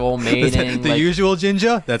guys all meeting. The usual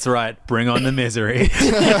Ginger? That's right. Bring on the misery.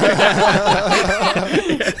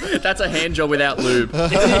 That's a hand job without lube.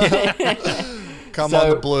 Come on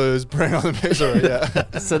the blues, bring on the misery.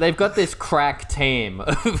 Yeah. So they've got this crack team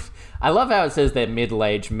of... I love how it says they're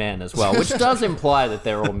middle-aged men as well, which does imply that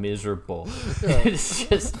they're all miserable. It's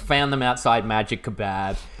just found them outside Magic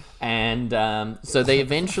Kebab. And so they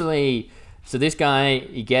eventually... So this guy,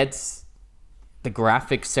 he gets the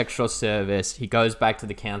graphic sexual service. He goes back to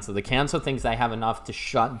the council. The council thinks they have enough to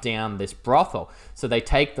shut down this brothel. So they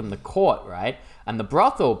take them to court, right? And the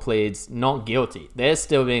brothel pleads not guilty. They're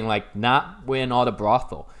still being like, nah, we're not a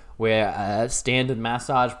brothel. We're a standard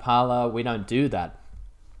massage parlor. We don't do that.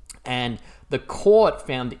 And the court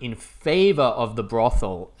found in favor of the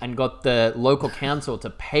brothel and got the local council to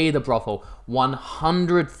pay the brothel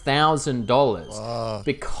 $100,000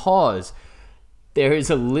 because there is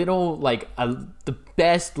a little, the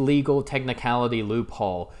best legal technicality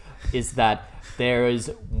loophole is that there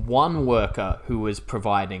is one worker who was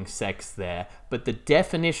providing sex there, but the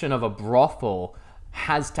definition of a brothel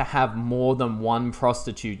has to have more than one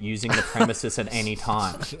prostitute using the premises at any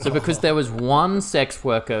time. So because there was one sex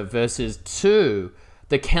worker versus two,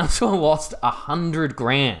 the council lost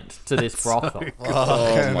 $100,000 to this brothel.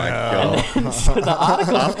 Oh my god! So the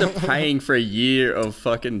article, after paying for a year of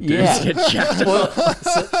fucking dudes get jacked up.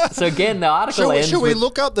 So again, the article ends. Should we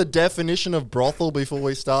look up the definition of brothel before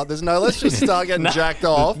we start this? No, let's just start getting jacked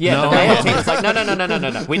off. Yeah, the mayor team is like, no.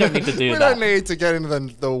 We don't need to do that. We don't need to get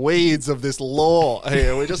into the weeds of this law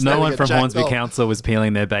here. We just no one from Hornsby Council was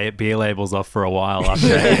peeling their beer labels off for a while after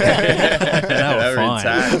they were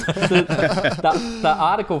fine. The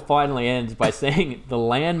article finally ends by saying the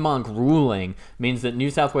landmark ruling means that New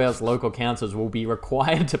South Wales local councils will be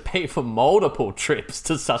required to pay for multiple trips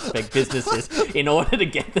to suspect businesses in order to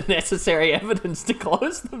get the necessary evidence to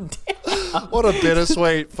close them down. What a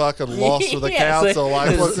bittersweet fucking loss for the council.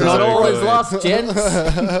 Not all is lost, gents.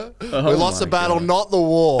 We lost the battle, not the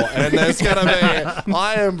war. And there's going to be...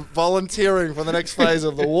 I am volunteering for the next phase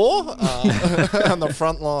of the war on the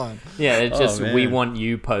front line. Yeah, it's just we want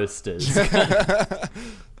you posters.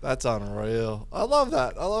 That's unreal. I love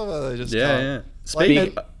that. I love how they just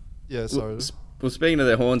Speaking speaking of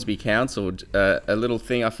the Hornsby Council, a little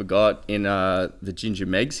thing I forgot in the Ginger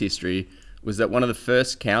Meg's history was that one of the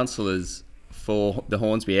first councillors for the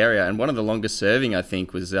Hornsby area, and one of the longest serving, I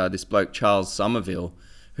think, was this bloke Charles Somerville,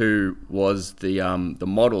 who was the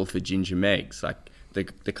model for Ginger Meggs. Like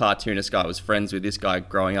the cartoonist guy was friends with this guy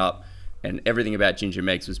growing up, and everything about Ginger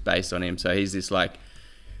Meggs was based on him. So he's this like,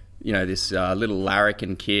 this little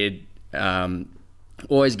larrikin kid,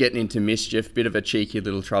 always getting into mischief, bit of a cheeky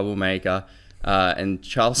little troublemaker. And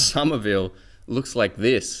Charles Somerville looks like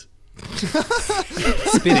this.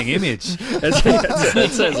 Spitting image.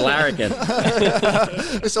 It says larrikin.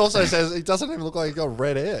 This also says he doesn't even look like he's got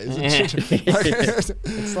red hair.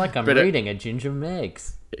 It's like I'm reading a Ginger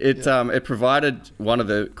Meggs. It provided one of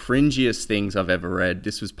the cringiest things I've ever read.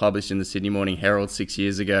 This was published in the Sydney Morning Herald 6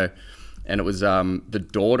 years ago, and it was the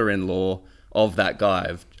daughter-in-law of that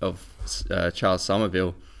guy of Charles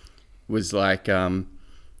Somerville was like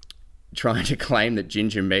trying to claim that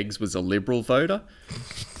Ginger Meggs was a Liberal voter.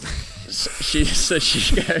 She goes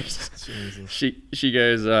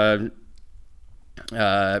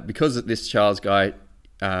because this Charles guy,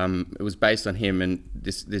 it was based on him, and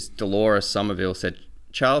this Dolores Somerville said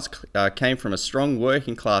Charles came from a strong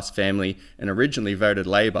working class family and originally voted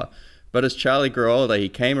Labor. But as Charlie grew older, he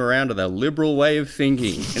came around to the Liberal way of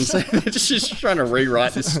thinking. And so they're just trying to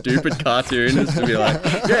rewrite this stupid cartoonist to be like,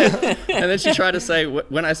 yeah. And then she tried to say,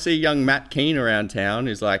 when I see young Matt Keane around town,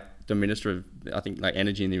 who's like the Minister of, I think, like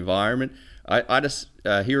Energy and the Environment,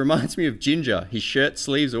 he reminds me of Ginger. His shirt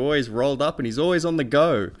sleeves are always rolled up and he's always on the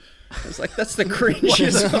go. I was like, that's the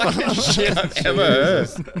cringiest fucking shit I've ever heard.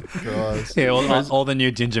 Yeah, all the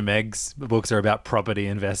new Ginger Meggs books are about property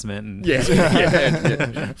investment. And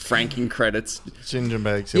Yeah. Franking credits. Ginger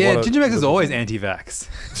Meggs. Yeah, Ginger Meggs is always anti-vax.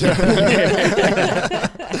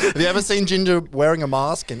 Have you ever seen Ginger wearing a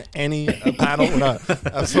mask in any panel? No,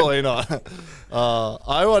 absolutely not.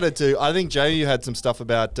 I think Jay, you had some stuff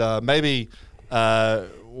about maybe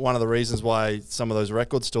one of the reasons why some of those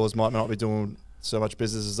record stores might not be doing so much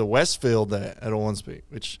business is the Westfield there at Hornsby,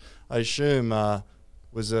 which I assume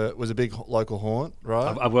was a big local haunt,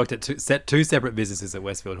 right? I've worked at two separate businesses at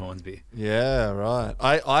Westfield Hornsby. Yeah, right.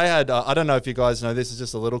 I had I don't know if you guys know this, is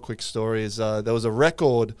just a little quick story. Is there was a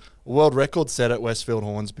world record set at Westfield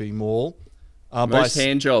Hornsby Mall. Most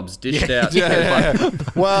hand jobs dished out. Yeah.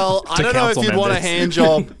 Well, I don't know if you'd want a members. hand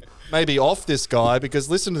job maybe off this guy, because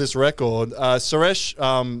listen to this record. Suresh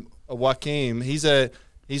Wakim,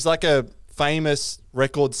 he's like a famous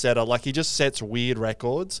record setter. Like, he just sets weird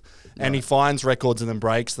records and he finds records and then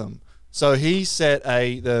breaks them. So he set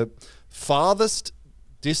the farthest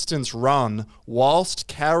distance run whilst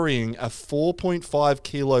carrying a 4.5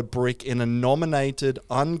 kilo brick in a nominated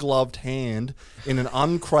ungloved hand in an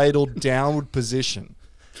uncradled downward position.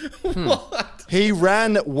 What? He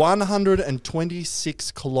ran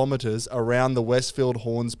 126 kilometers around the Westfield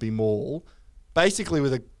Hornsby Mall, basically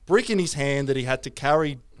with a brick in his hand that he had to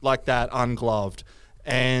carry like that, ungloved.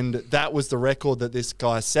 And that was the record that this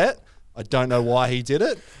guy set. I don't know why he did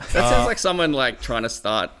it. That sounds like someone like trying to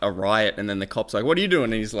start a riot, and then the cop's like, "What are you doing?"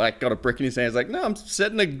 And he's like, got a brick in his hand. He's like, "No, I'm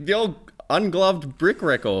setting the old ungloved brick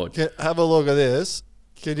record." Have a look at this.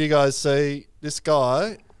 Can you guys see this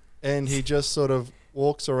guy? And he just sort of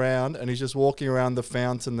walks around, and he's just walking around the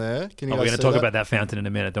fountain there. Can you guys We're going to see talk that? about that fountain in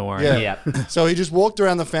a minute. Don't worry. Yeah. So he just walked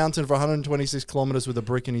around the fountain for 126 kilometers with a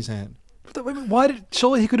brick in his hand.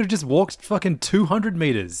 Surely he could have just walked fucking 200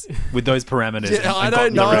 meters with those parameters. Yeah, I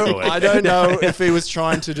don't know. I don't know if he was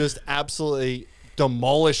trying to just absolutely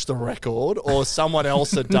demolish the record, or someone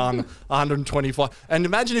else had done 125. And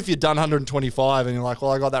imagine if you'd done 125 and you're like,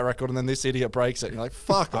 well, I got that record, and then this idiot breaks it. And you're like,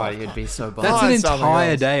 fuck off. You'd be so bummed. That's an something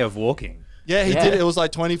entire else. day of walking. Yeah, he did. It was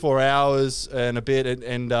like 24 hours and a bit.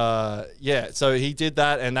 And so he did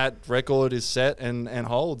that, and that record is set and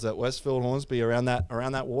holds at Westfield Hornsby around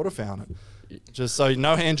that water fountain. Just so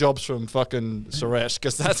no hand jobs from fucking Suresh,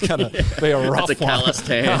 because that's going to be a rough That's a calloused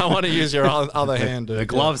one. hand. I want to use your other hand, dude. The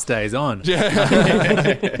glove stays on.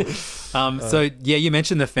 So, you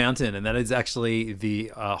mentioned the fountain, and that is actually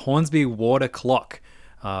the Hornsby Water Clock,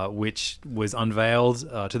 which was unveiled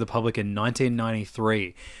to the public in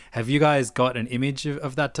 1993. Have you guys got an image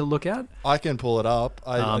of that to look at? I can pull it up.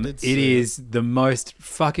 It is the most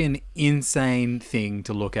fucking insane thing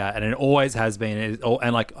to look at, and it always has been.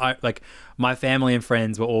 My family and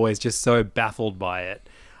friends were always just so baffled by it.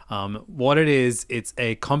 What it is, it's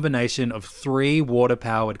a combination of 3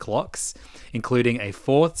 water-powered clocks, including a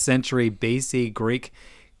 4th century BC Greek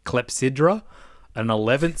clepsydra, an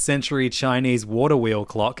 11th century Chinese water wheel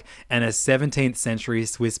clock, and a 17th century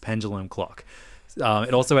Swiss pendulum clock.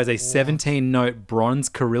 It also has a 17-note bronze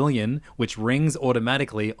carillon, which rings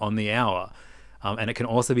automatically on the hour, and it can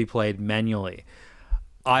also be played manually.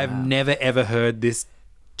 I've never, ever heard this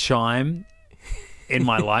chime in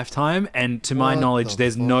my lifetime, and to my knowledge,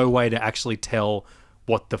 there's no way to actually tell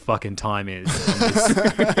what the fucking time is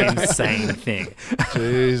on this insane thing.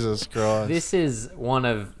 Jesus Christ. This is one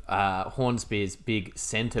of Hornsby's big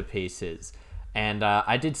centerpieces. And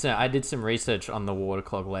I did some research on the water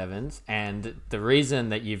clock Levens, and the reason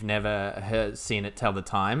that you've never seen it tell the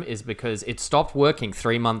time is because it stopped working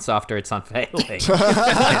 3 months after its unveiling.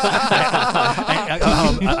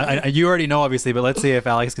 You already know, obviously, but let's see if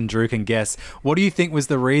Alex and Drew can guess. What do you think was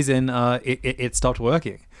the reason it stopped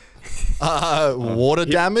working? Water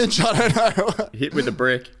damage? I don't know. Hit with a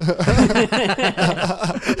brick.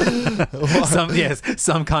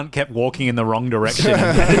 Some cunt kept walking in the wrong direction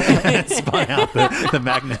and spun out the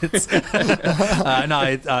magnets.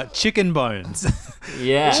 It's chicken bones.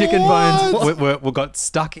 Yeah. Chicken bones were got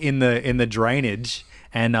stuck in the drainage,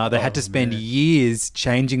 and they had to spend years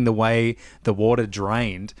changing the way the water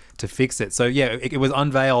drained to fix it. So yeah, it was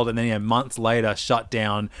unveiled, and then months later shut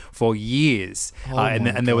down for years,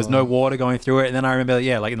 and there was no water going through it. And then I remember,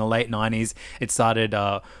 like in the late 90s, it started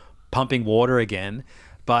pumping water again,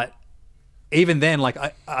 but even then, like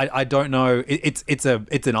I don't know, it's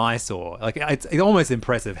an eyesore. Like it's almost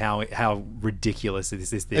impressive how ridiculous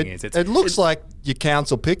this thing is. It looks like your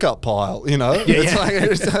council pickup pile, you know.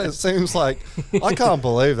 It seems like, I can't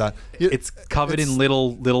believe that. It's covered in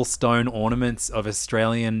little stone ornaments of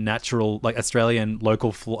Australian Australian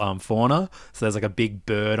local fauna. So there's like a big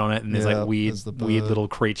bird on it, and there's like weird little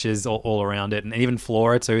creatures all around it, and even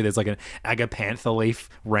flora too. There's like an agapantha leaf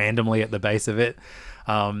randomly at the base of it.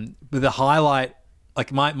 But the highlight,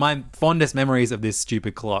 like my fondest memories of this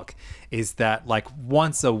stupid clock is that like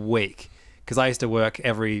once a week, because I used to work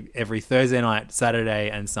every Thursday night, Saturday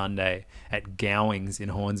and Sunday at Gowings in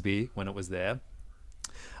Hornsby when it was there.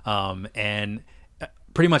 And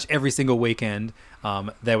pretty much every single weekend,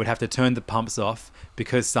 they would have to turn the pumps off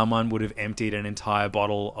because someone would have emptied an entire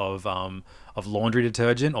bottle of laundry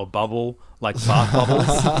detergent or bubble bath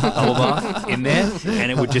bubble bath in there,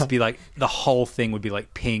 and it would just be like the whole thing would be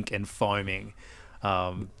like pink and foaming.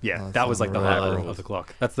 That was like the highlight of the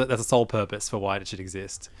clock. That's the sole purpose for why it should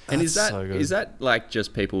exist. And is that like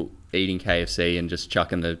just people eating KFC and just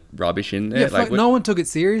chucking the rubbish in there? Yeah, no one took it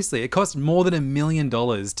seriously. It cost more than $1 million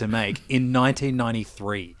to make in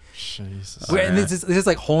 1993. Jesus. And this is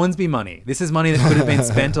like Hornsby money. This is money that could have been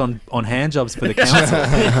spent on hand jobs for the council.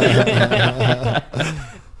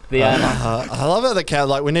 I love how the cat,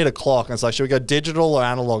 like, we need a clock, and it's like, should we go digital or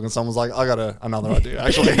analog? And someone's like, I got another idea,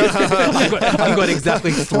 actually. I've got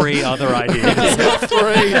exactly 3 other ideas. 3.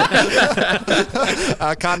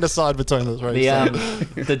 I can't decide between the 3.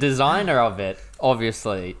 The designer of it,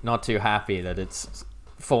 obviously, not too happy that it's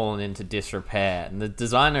fallen into disrepair. And the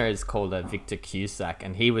designer is called Victor Cusack,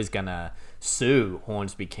 and he was going to sue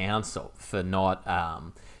Hornsby Council for not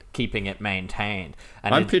keeping it maintained.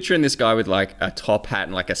 And I'm picturing this guy with like a top hat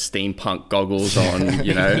and like a steampunk goggles on,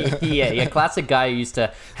 you know. yeah, classic guy who used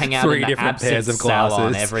to hang out in the absinthe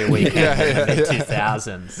salon every weekend in the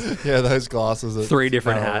 2000s. Yeah, those glasses. 3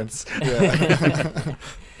 different hats. Yeah.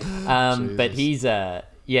 But he's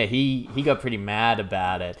he got pretty mad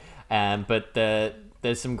about it. But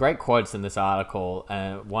there's some great quotes in this article.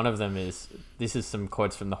 One of them is, this is some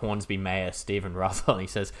quotes from the Hornsby Mayor, Stephen Russell. He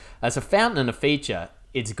says, "As a fountain and a feature,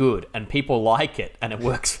 it's good, and people like it, and it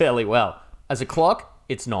works fairly well. As a clock,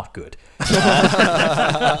 it's not good.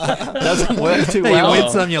 Doesn't work too well. You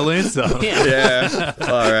win some, you lose some." Yeah.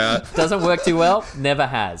 All right. Doesn't work too well, never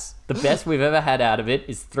has. The best we've ever had out of it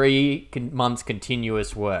is 3 months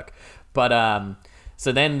continuous work. But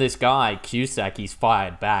so then this guy, Cusack, he's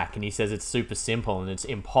fired back, and he says it's super simple and it's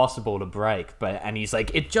impossible to break. And he's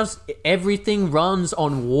like, everything runs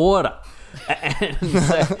on water. And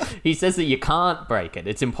so he says that you can't break it.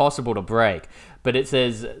 It's impossible to break. But it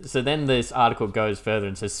says, so then this article goes further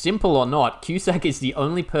and says, simple or not, Cusack is the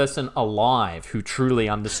only person alive who truly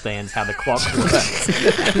understands how the clock works.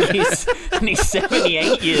 and he's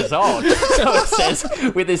 78 years old. So it says,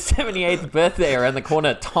 with his 78th birthday around the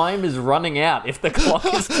corner, time is running out if the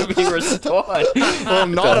clock is to be restored. Well,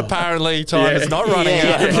 not apparently. Time is not running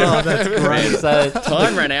out. Oh, that's great. So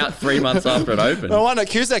Time ran out 3 months after it opened. No wonder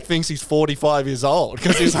Cusack thinks he's 45 years old,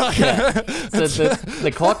 because he's like... So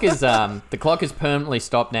the clock is permanently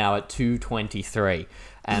stopped now at 2:23,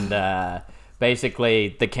 and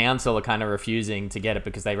basically the council are kind of refusing to get it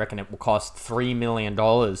because they reckon it will cost $3 million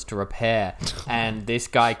to repair. And this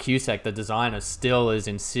guy Cusack, the designer, still is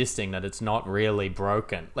insisting that it's not really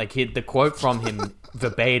broken. Like the quote from him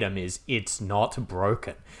verbatim is, "It's not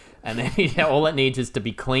broken." And then all it needs is to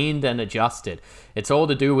be cleaned and adjusted. It's all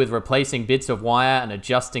to do with replacing bits of wire and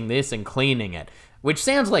adjusting this and cleaning it. Which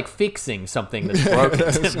sounds like fixing something that's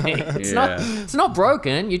broken to me. It's not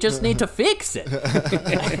broken. You just need to fix it.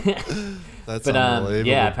 That's But unbelievable.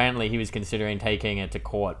 yeah, apparently he was considering taking it to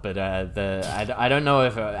court, but I don't know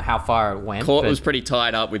if how far it went. Court but was pretty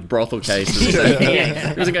tied up with brothel cases. So he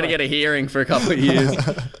wasn't going to get a hearing for a couple of years.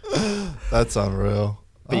 That's unreal.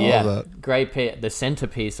 But I yeah, love that. great the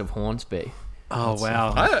centerpiece of Hornsby. Oh,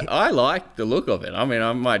 wow. I like the look of it. I mean,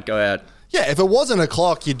 I might go out. Yeah, if it wasn't a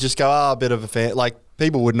clock, you'd just go, a bit of a fan. Like,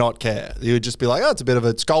 people would not care. You would just be like, it's a bit of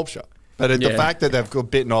a sculpture. But the Yeah. fact that they've got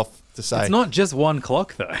bitten off to say. It's not just one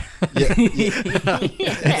clock, though. Yeah.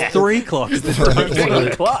 It's 3 clocks. Man,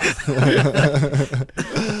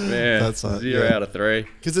 That's like- 0 yeah. out of 3.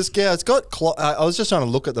 Because it's got. I was just trying to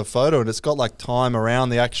look at the photo, and it's got like time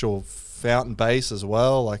around the actual fountain base as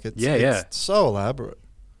well. Like it's it's so elaborate.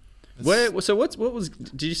 So what was?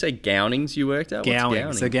 Did you say Gownings you worked at? What's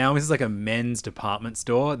Gowings. So Gowings is like a men's department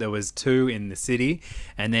store. There was 2 in the city,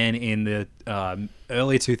 and then in the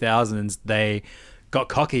early 2000s, they got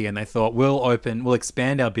cocky and they thought we'll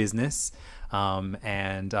expand our business,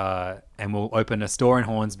 and we'll open a store in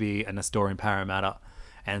Hornsby and a store in Parramatta.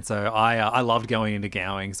 And so I loved going into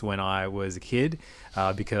Gowings when I was a kid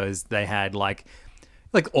because they had like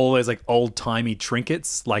all those like old timey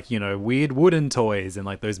trinkets, like, weird wooden toys and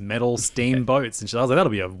like those metal steam boats and shit. I was like,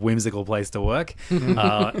 that'll be a whimsical place to work.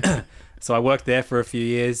 So I worked there for a few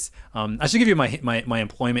years. I should give you my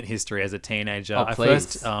employment history as a teenager. Oh,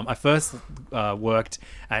 please. I first worked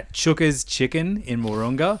at Chooker's Chicken in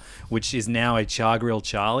Moorunga, which is now a Char Grill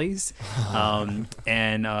Charlie's.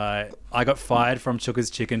 And I got fired from Chooker's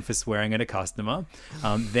Chicken for swearing at a customer.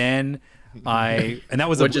 That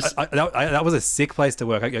was a sick place to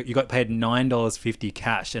work. You got paid $9.50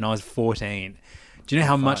 cash, and I was 14. Do you know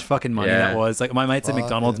how much fucking money that was? Like, my mates at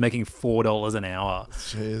McDonald's making $4 an hour.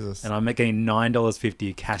 Jesus. And I'm getting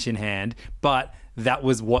 $9.50 cash in hand, but that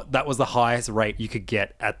was the highest rate you could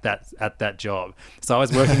get at that job. So I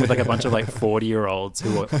was working with like a bunch of like 40-year-olds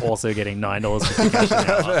who were also getting $9.50 cash an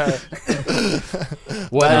hour.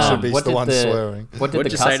 They should be the ones swearing. What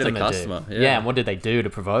did you say to the customer? do? Yeah. And what did they do to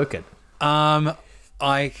provoke it?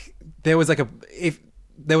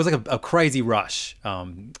 There was like a crazy rush,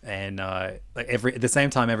 and at the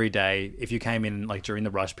same time every day, if you came in like during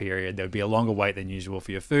the rush period, there would be a longer wait than usual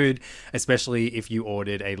for your food, especially if you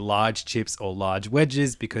ordered a large chips or large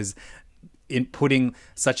wedges, because in putting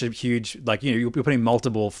such a huge, like, you're putting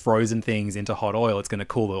multiple frozen things into hot oil, it's going to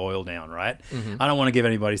cool the oil down, right? Mm-hmm. I don't want to give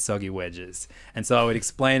anybody soggy wedges, and so I would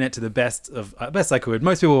explain it to the best I could.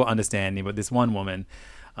 Most people will understand me, but this one woman,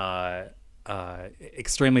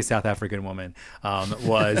 extremely South African woman,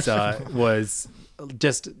 was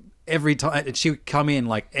just every time she would come in,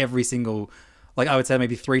 like every single, like I would say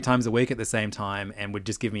maybe 3 times a week at the same time, and would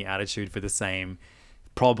just give me attitude for the same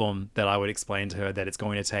problem that I would explain to her that it's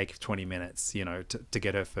going to take 20 minutes, to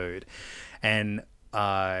get her food. And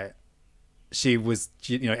she was,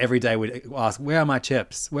 every day would ask, where are my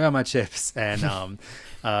chips? And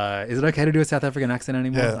is it okay to do a South African accent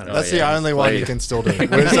anymore? Yeah, that's the only one you can still do.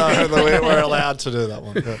 We're allowed to do that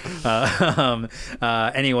one.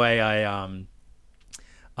 Yeah. Anyway,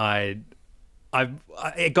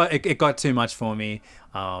 it got too much for me,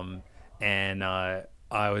 and I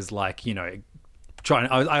was like,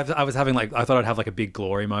 I was having like, I thought I'd have like a big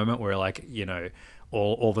glory moment where like,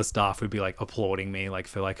 all the staff would be like applauding me, like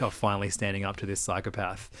for like, finally standing up to this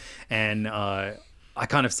psychopath. And I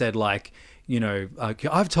kind of said like,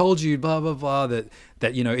 I've told you blah blah blah that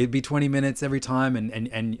it'd be 20 minutes every time,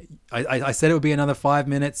 and I said it would be another 5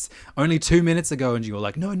 minutes only 2 minutes ago, and you were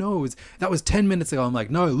like, no, that was 10 minutes ago. I'm like,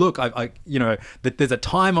 no, look, that there's a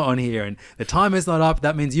timer on here, and the timer's not up.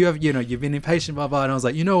 That means you've been impatient, blah blah. And I was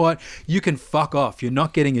like, you know what, you can fuck off. You're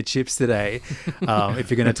not getting your chips today, if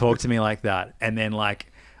you're gonna talk to me like that. And then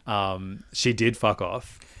like, she did fuck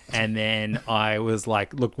off. And then I was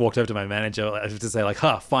like, walked over to my manager to say like,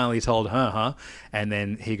 finally told her, huh? And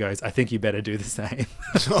then he goes, I think you better do the same.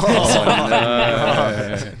 So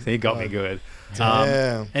he got me good.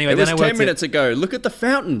 Anyway, it was 10 minutes ago. Look at the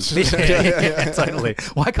fountain. Yeah, totally.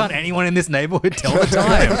 Why can't anyone in this neighborhood tell the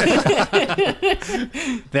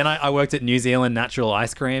time? Then I worked at New Zealand Natural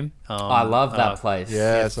Ice Cream. I love that place.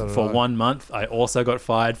 Yeah, for 1 month. I also got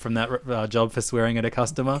fired from that job for swearing at a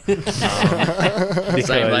customer.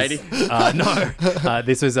 Same lady? No.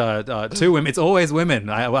 This was 2 women. It's always women.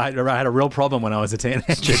 I had a real problem when I was a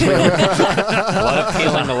teenager. What a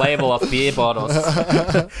peeling the label off beer bottles.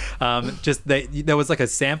 There was like a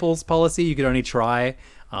samples policy. You could only try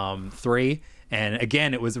 3. And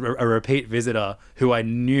again, it was a repeat visitor who I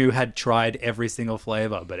knew had tried every single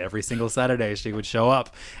flavor, but every single Saturday she would show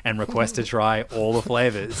up and request to try all the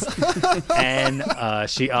flavors. And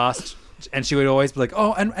she asked and she would always be like,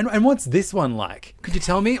 oh, and what's this one like? Could you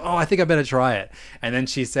tell me? Oh, I think I better try it. And then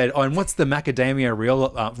she said, oh, and what's the macadamia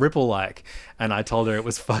ripple like? And I told her it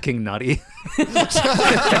was fucking nutty. Because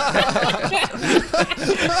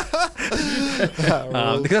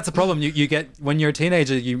that's a problem. You get, when you're a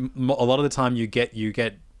teenager, a lot of the time you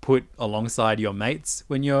get put alongside your mates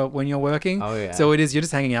when you're working. Oh, yeah. So you're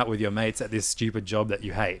just hanging out with your mates at this stupid job that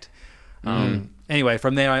you hate. Anyway,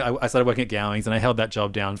 from there I started working at Gowings, and I held that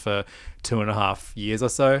job down for 2.5 years or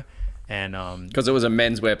so. And because it was a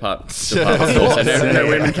menswear department store, so no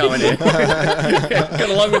women coming in. Got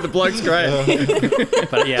along with the blokes great.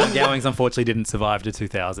 But yeah, Gowings unfortunately didn't survive the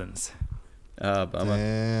 2000s. Bummer.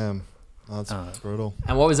 Damn. That's brutal.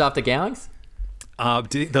 And what was after Gowings?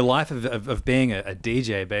 The life of being a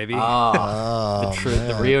DJ, baby. The truth,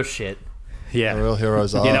 the real shit. Yeah, The real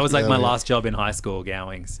heroes are. yeah, that was like my last job in high school,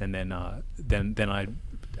 Gowings, and then I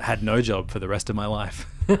had no job for the rest of my life.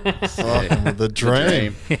 Fucking the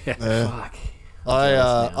dream. Fuck.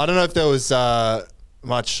 I don't know if there was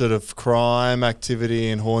much sort of crime activity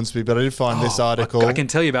in Hornsby, but I did find this article. I can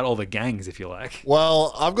tell you about all the gangs if you like.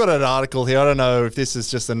 Well, I've got an article here. I don't know if this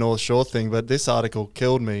is just a North Shore thing, but this article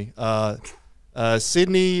killed me.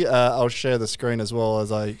 Sydney, I'll share the screen as well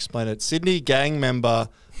as I explain it. Sydney gang member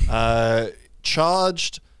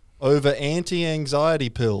charged over anti-anxiety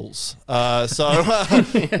pills.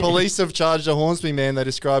 Police have charged a Hornsby man they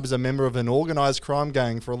describe as a member of an organised crime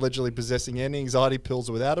gang for allegedly possessing anti-anxiety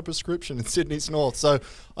pills without a prescription in Sydney's north. So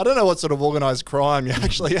I don't know what sort of organised crime you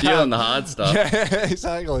actually have. Dealing the hard stuff. Yeah,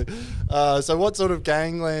 exactly. So what sort of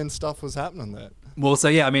gangland stuff was happening there? Well, so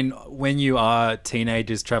yeah, I mean, when you are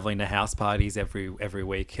teenagers traveling to house parties every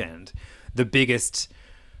weekend, the biggest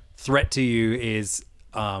threat to you is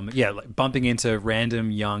like bumping into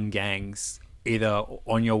random young gangs either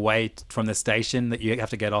on your way from the station that you have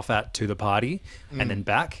to get off at to the party and then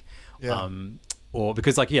back. Yeah. Or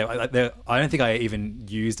because I don't think I even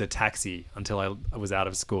used a taxi until I was out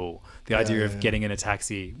of school. The idea of getting in a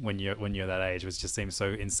taxi when you're that age just seems so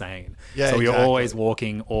insane. Yeah, so you're exactly. always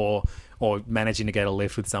walking or managing to get a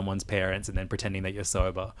lift with someone's parents and then pretending that you're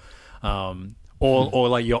sober. Or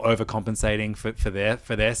like you're overcompensating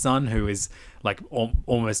for their son who is like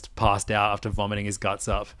almost passed out after vomiting his guts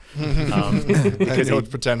up Because he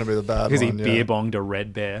would pretend to be the bad one. because he beer bonged a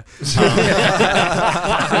Red Bear,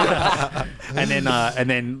 and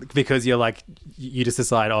then because you're like you just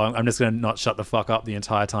decide, oh, I'm just going to not shut the fuck up the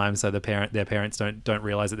entire time so their parents don't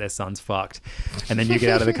realize that their son's fucked, and then you get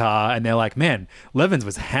out of the car and they're like, man, Levins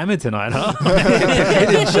was hammered tonight, huh? He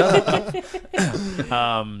didn't shut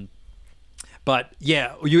up. But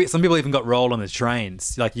yeah, some people even got rolled on the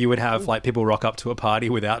trains. Like you would have like people rock up to a party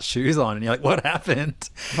without shoes on, and you're like, "What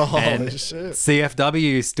happened?" And shit.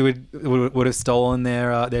 CFW would have stolen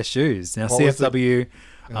their shoes. Now CFW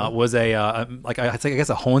was I guess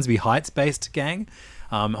a Hornsby Heights based gang.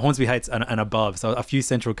 Hornsby Heights and above, so a few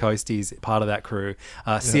Central Coasties part of that crew.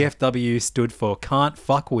 CFW stood for Can't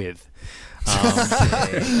Fuck With.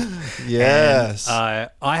 Yes. And,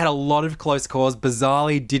 I had a lot of close calls.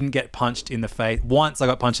 Bizarrely, didn't get punched in the face. Once I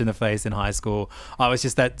got punched in the face in high school. I was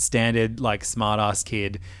just that standard like smart ass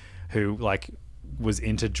kid who like was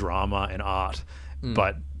into drama and art,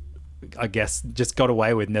 but I guess just got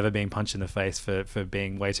away with never being punched in the face for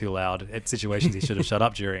being way too loud at situations he should have shut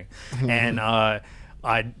up during. And I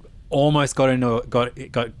almost got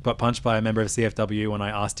punched by a member of CFW when I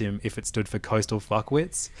asked him if it stood for Coastal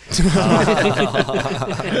Fuckwits.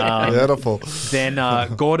 Beautiful. Then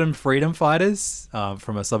Gordon Freedom Fighters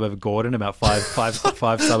from a suburb of Gordon, about five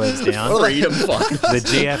suburbs down. Freedom Fighters. The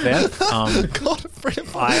GFF. God, freedom.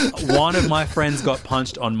 One of my friends got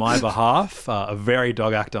punched on my behalf. A very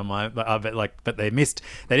dog act on my, but they missed.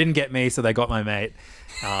 They didn't get me, so they got my mate.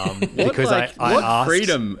 Because I asked,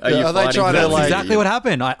 freedom are you are they fighting trying to, for? that's like- exactly what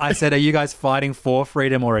happened. I said, "Are you guys fighting for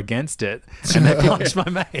freedom or against it?" And they punched my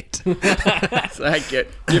mate. It's like,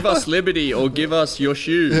 give us liberty or give us your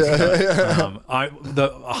shoes.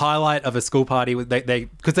 The highlight of a school party was that's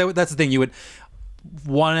the thing. You would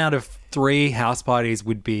 1 out of 3 house parties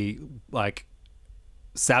would be like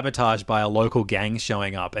sabotaged by a local gang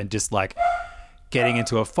showing up and just like getting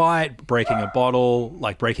into a fight, breaking a bottle,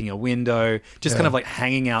 like breaking a window, just kind of like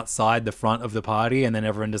hanging outside the front of the party, and then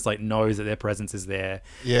everyone just like knows that their presence is there.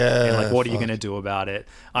 Yeah. And like, what are you going to do about it?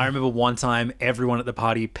 I remember one time everyone at the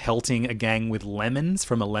party pelting a gang with lemons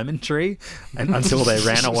from a lemon tree until they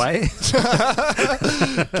ran away.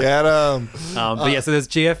 Get 'em. But yeah, so there's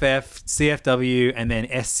GFF, CFW, and then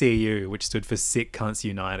SCU, which stood for Sick Cunts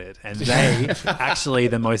United. And they actually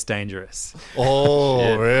the most dangerous.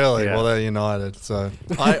 Oh, really? Yeah. Well, they're united. So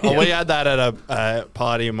we had that at a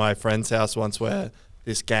party in my friend's house once, where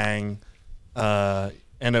this gang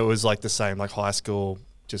and it was like the same, like high school,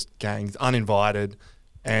 just gangs, uninvited,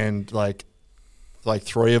 and like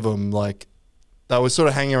three of them, like they were sort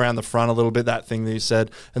of hanging around the front a little bit, that thing that you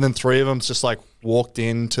said, and then three of them just like walked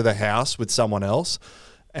into the house with someone else,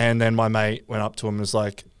 and then my mate went up to him and was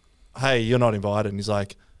like, "Hey, you're not invited," and he's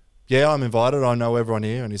like, "Yeah, I'm invited. I know everyone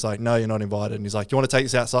here." And he's like, "No, you're not invited." And he's like, "You want to take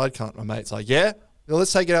this outside?" My mate's like, "Yeah. Well,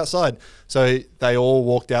 let's take it outside." So they all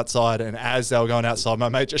walked outside, and as they were going outside, my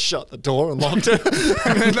mate just shut the door and locked it.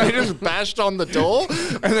 And then they just bashed on the door,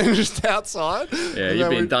 and then just outside. Yeah, you've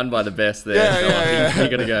been done by the best there. Yeah. You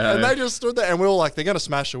got to go home. And they just stood there, and we were like, they're going to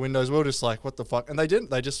smash the windows. We were just like, what the fuck? And they didn't.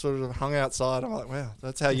 They just sort of hung outside. I'm like, wow,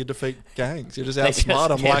 that's how you defeat gangs. You just outsmart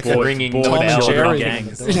them like bringing Tom and Jerry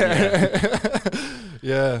gangs.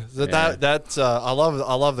 Yeah. So that's I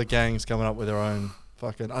love the gangs coming up with their own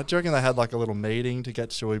fucking. Do you reckon they had like a little meeting to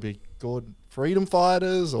get, should we be Gordon Freedom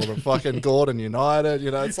Fighters or the fucking Gordon United? You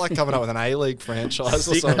know, it's like coming up with an A-League franchise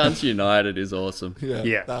or Sick something. Cunts United is awesome.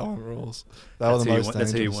 Yeah, that one rules. That was the most dangerous.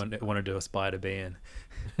 That's who you want to do aspire to be in.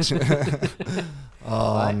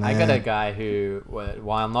 I got a guy who,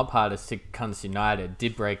 while not part of Sick Cunts United,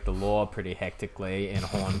 did break the law pretty hectically in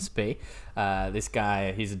Hornsby. This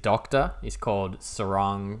guy, he's a doctor. He's called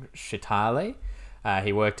Sarang Shitale.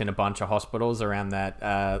 He worked in a bunch of hospitals around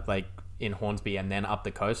that, like in Hornsby and then up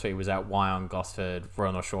the coast. So he was at Wyong, Gosford,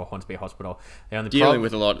 Royal North Shore, Hornsby Hospital. Dealing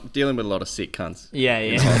with a lot of sick cunts. Yeah.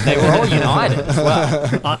 They were all united as well.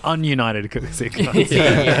 Ununited sick cunts.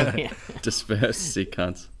 yeah. Dispersed sick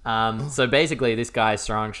cunts. So basically, this guy,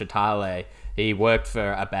 Sarang Shitale, he worked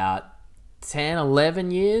for about 10,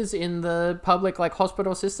 11 years in the public like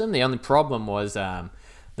hospital system. The only problem was that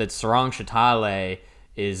Sarang Shitale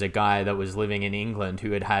is a guy that was living in England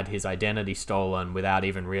who had had his identity stolen without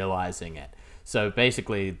even realizing it. So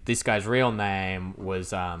basically, this guy's real name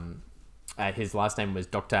was, his last name was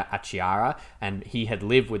Dr. Achiara, and he had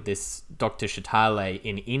lived with this Dr. Shitale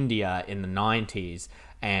in India in the 90s,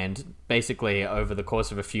 and basically over the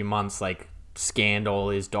course of a few months, like, scanned all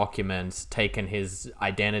his documents, taken his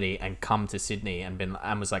identity, and come to Sydney and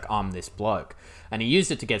was like, I'm this bloke. And he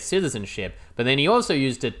used it to get citizenship, but then he also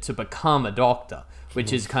used it to become a doctor,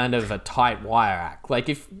 which is kind of a tight wire act. Like,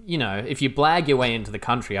 if you blag your way into the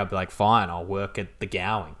country, I'd be like, fine, I'll work at the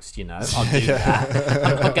Gowings, I'll do that.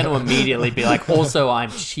 I'm not going to immediately be like, also,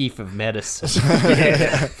 I'm chief of medicine.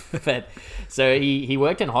 But so he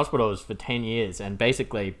worked in hospitals for 10 years, and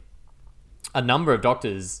basically a number of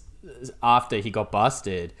doctors, after he got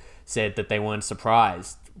busted, said that they weren't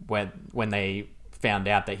surprised when they found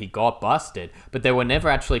out that he got busted, but there were never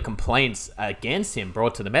actually complaints against him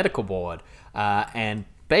brought to the medical board, and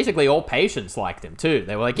basically all patients liked him too.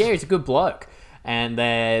 They were like, yeah, he's a good bloke. And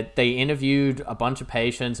they interviewed a bunch of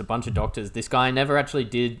patients, a bunch of doctors. This guy never actually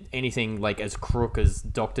did anything like as crook as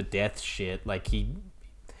Dr. Death shit. Like he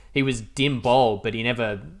was dim bulb, but he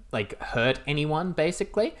never like hurt anyone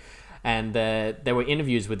basically. And there were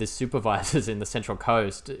interviews with his supervisors in the Central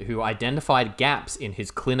Coast who identified gaps in his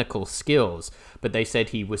clinical skills, but they said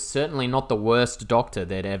he was certainly not the worst doctor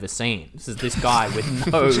they'd ever seen. This is this guy with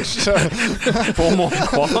no formal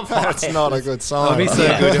qualifiers. That's not a good sign. It'd be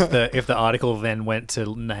so good if the article then went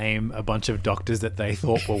to name a bunch of doctors that they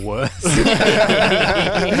thought were worse.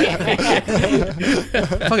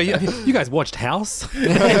 Fuck, you guys watched House?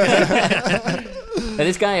 And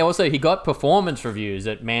this guy also, he got performance reviews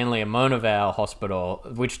at Manly and Mona Vale Hospital,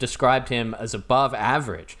 which described him as above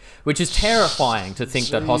average, which is terrifying to think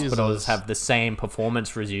that hospitals have the same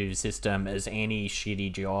performance review system as any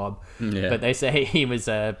shitty job. Yeah. But they say he was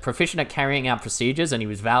proficient at carrying out procedures and he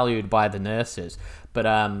was valued by the nurses. But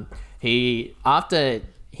he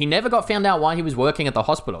never got found out why he was working at the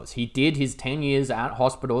hospitals. He did his 10 years at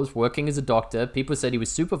hospitals working as a doctor. People said he was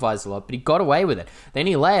supervised a lot, but he got away with it. Then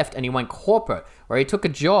he left and he went corporate, where he took a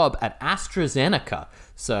job at AstraZeneca.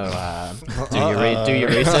 So do your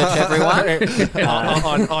research, everyone.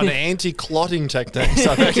 on anti-clotting techniques.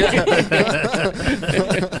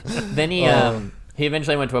 Then he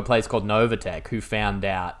eventually went to a place called Novatech, who found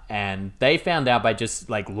out, and they found out by just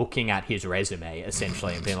like looking at his resume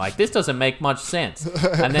essentially and being like, this doesn't make much sense.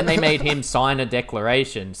 And then they made him sign a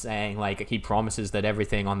declaration saying like he promises that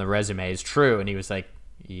everything on the resume is true, and he was like,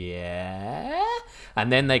 yeah.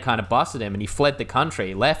 And then they kind of busted him and he fled the country.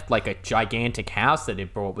 He left like a gigantic house that he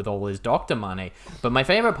brought with all his doctor money. But my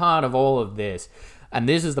favorite part of all of this, and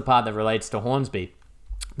this is the part that relates to Hornsby,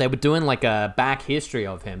 they were doing like a back history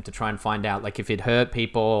of him to try and find out like if he'd hurt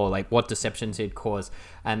people or like what deceptions he'd caused.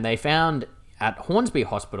 And they found at Hornsby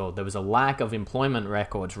Hospital there was a lack of employment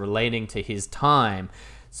records relating to his time.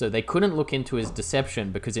 So they couldn't look into his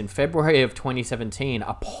deception because in February of 2017,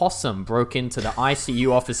 a possum broke into the ICU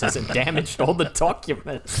offices and damaged all the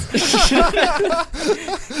documents.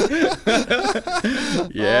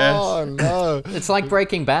 Yes. Oh no. It's like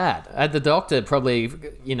Breaking Bad. The doctor probably,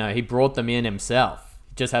 he brought them in himself.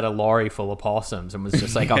 Just had a lorry full of possums and was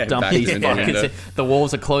just like, I'll dump back these in the fuckers. window. The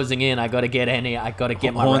walls are closing in. I got to get I got to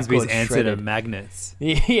get my Hornsby's records answer to shredded. magnets.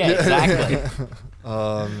 Yeah, exactly.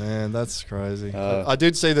 Oh man, that's crazy. I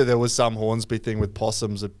did see that there was some Hornsby thing with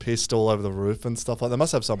possums that pissed all over the roof and stuff like that. They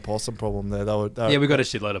must have some possum problem there. Yeah, we got a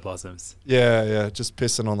shitload of possums. Yeah, just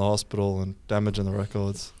pissing on the hospital and damaging the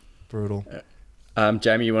records. Brutal.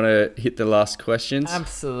 Jamie, you want to hit the last questions?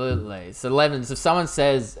 Absolutely. So, Levins, if someone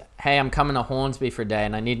says, hey, I'm coming to Hornsby for a day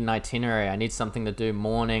and I need an itinerary, I need something to do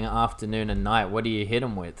morning, afternoon, and night, what do you hit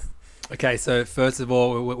them with? Okay, so first of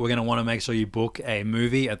all, we're going to want to make sure you book a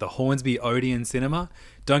movie at the Hornsby Odeon Cinema.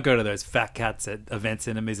 Don't go to those fat cats at event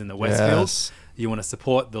cinemas in the Westfield. Yes. You want to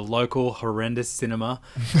support the local horrendous cinema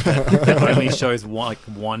that only shows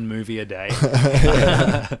one movie a day.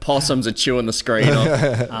 Possums are chewing the screen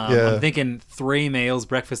off. I'm thinking 3 meals,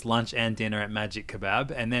 breakfast, lunch, and dinner at Magic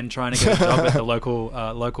Kebab, and then trying to get a job at the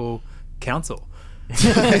local council.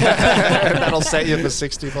 That'll set you for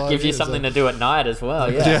 65 Give you years, something to do at night as well,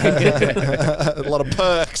 yeah. A lot of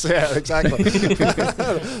perks, yeah, exactly.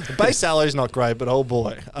 The base salary's not great, but oh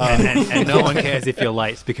boy. And no one cares if you're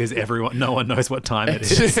late because no one knows what time it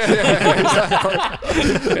is.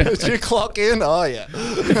 Did you clock in? Oh, yeah.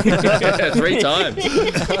 3 times.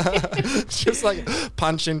 Just like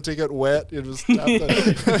punch-in ticket wet. You just in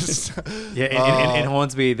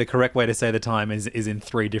Hornsby, the correct way to say the time is in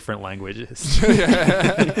 3 different languages.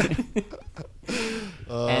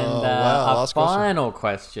 Our final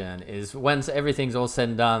question is, once everything's all said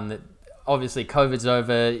and done, that obviously COVID's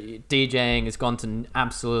over, DJing has gone to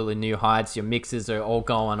absolutely new heights, your mixes are all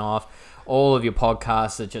going off, all of your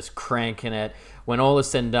podcasts are just cranking it. When all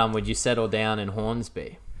is said and done, would you settle down in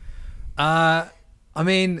Hornsby? I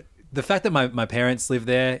mean, the fact that my parents live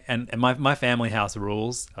there and my family house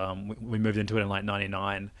rules. We moved into it in like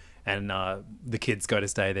 99, and the kids go to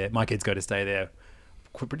stay there. My kids go to stay there.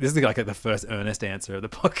 This is like the first earnest answer of the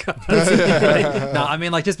podcast. No, I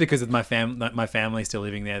mean, like, just because of my family still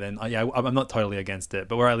living there, then I'm not totally against it.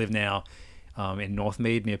 But where I live now, in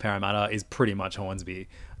Northmead near Parramatta, is pretty much Hornsby.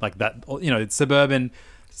 Like that, it's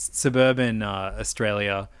suburban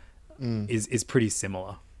Australia is pretty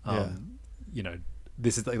similar.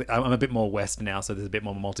 This is like, I'm a bit more west now, so there's a bit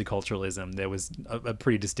more multiculturalism. There was a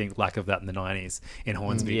pretty distinct lack of that in the 90s in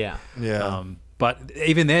Hornsby. Yeah. But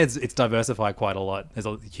even there, it's diversified quite a lot. There's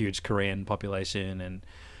a huge Korean population, and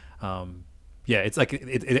it's like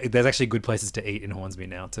there's actually good places to eat in Hornsby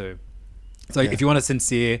now too. So if you want a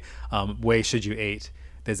sincere, where should you eat?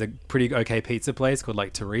 There's a pretty okay pizza place called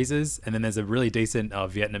like Teresa's, and then there's a really decent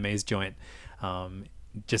Vietnamese joint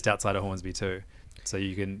just outside of Hornsby too. So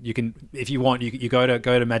you can if you want, you go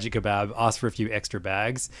to Magic Kebab, ask for a few extra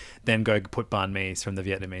bags, then go put banh mi's from the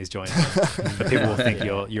Vietnamese joint. But people will think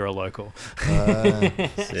you're a local.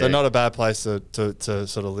 So not a bad place to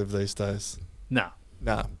sort of live these days. No.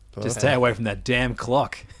 Perfect. Just stay away from that damn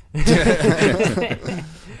clock.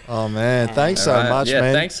 Oh man, thanks so much, man.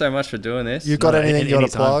 man. Thanks so much for doing this. You got anything you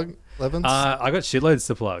want to plug, Levins? I got shitloads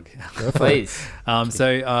to plug. Please.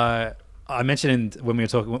 I mentioned when we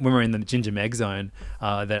were in the Ginger Meg zone,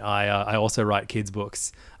 that I also write kids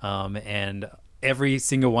books, and every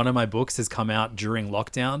single one of my books has come out during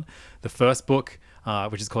lockdown. The first book,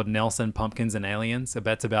 which is called Nelson, Pumpkins and Aliens,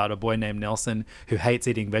 it's about a boy named Nelson who hates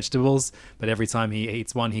eating vegetables, but every time he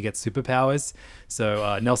eats one, he gets superpowers.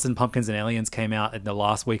 So Nelson, Pumpkins and Aliens came out in the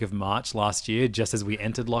last week of March last year, just as we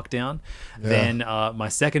entered lockdown. Yeah. Then my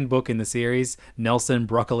second book in the series, Nelson,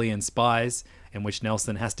 Broccoli and Spies, in which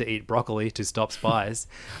Nelson has to eat broccoli to stop spies.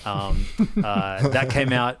 That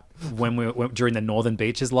came out during the Northern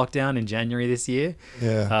Beaches lockdown in January this year.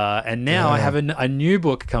 Yeah. And now I have a new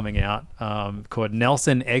book coming out called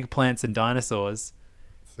Nelson, Eggplants and Dinosaurs.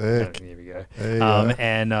 Sick. Here we go. There you go.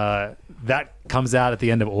 And that comes out at the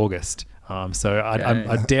end of August. So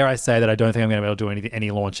I dare I say that I don't think I'm going to be able to do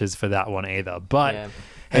any launches for that one either. But... Yeah.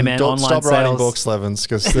 Hey and man, don't online stop sales. writing books, Levins,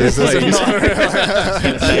 because there's Gladys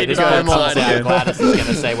is going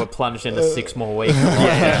to say we're plunged into 6 more weeks.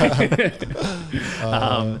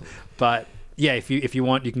 But yeah, if you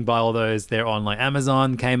want, you can buy all those. They're on like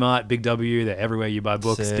Amazon, Kmart, Big W. They're everywhere you buy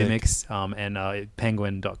books, Dymix, and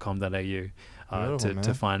penguin.com.au.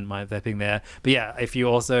 to find their thing there. But yeah, if you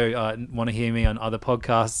also want to hear me on other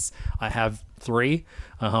podcasts, I have 3.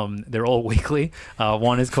 They're all weekly.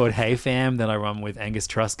 One is called Hey Fam that I run with Angus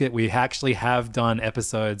Truscott. We actually have done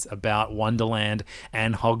episodes about Wonderland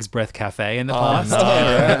and Hog's Breath Cafe in the past.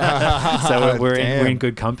 No. So we're in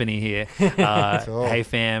good company here. Cool. Hey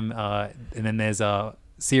Fam, and then there's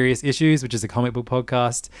Serious Issues, which is a comic book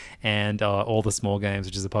podcast, and All the Small Games,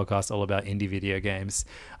 which is a podcast all about indie video games.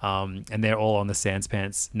 And they're all on the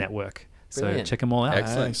Sanspants network. Brilliant. So check them all out.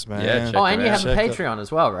 Excellent. Thanks, man. Yeah, and you have a Patreon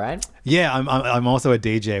as well, right? Yeah, I'm also a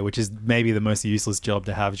DJ, which is maybe the most useless job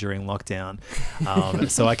to have during lockdown.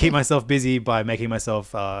 So I keep myself busy by making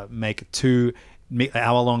myself make 2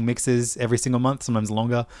 hour-long mixes every single month, sometimes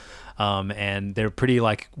longer. And they're pretty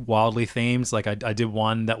like wildly themed. Like I did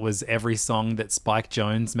one that was every song that Spike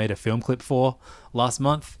Jonze made a film clip for last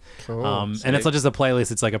month. Cool. And it's not just a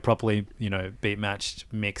playlist, it's like a properly, beat matched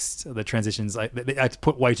mixed. The transitions, I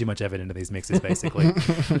put way too much effort into these mixes basically.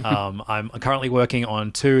 I'm currently working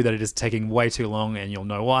on 2 that are just taking way too long, and you'll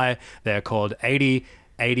know why. They're called 80s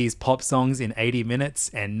pop songs in 80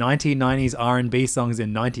 minutes and 1990s R&B songs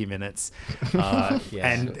in 90 minutes.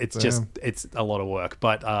 And it's a lot of work,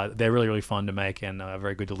 but they're really, really fun to make and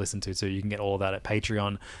very good to listen to. So you can get all of that at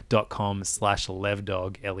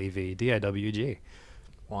patreon.com/levdog, LEVDAWG.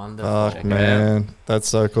 Wonderful. Oh, man. That's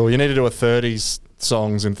so cool. You need to do a 30s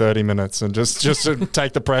songs in 30 minutes and just to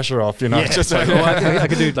take the pressure off, Yeah, just I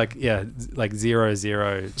could do like 00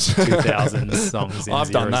 2000 songs in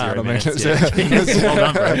I've done that. minutes. Well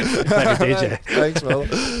done, bro. Like a DJ. Thanks, brother.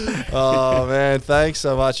 Oh man, thanks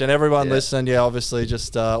so much. And everyone listening, obviously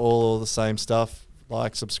just all the same stuff.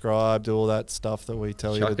 Like, subscribe, do all that stuff that we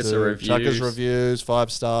tell you to do. Chuck us reviews, 5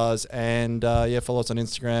 stars, and follow us on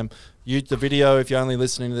Instagram. The video, if you're only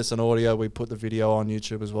listening to this on audio, we put the video on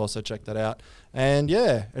YouTube as well, so check that out. And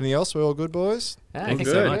anything else? We're all good, boys? Thanks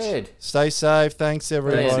so much. Stay safe. Thanks,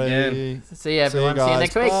 everybody. Thanks again. See you, everyone. See you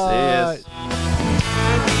next week. Bye. See you.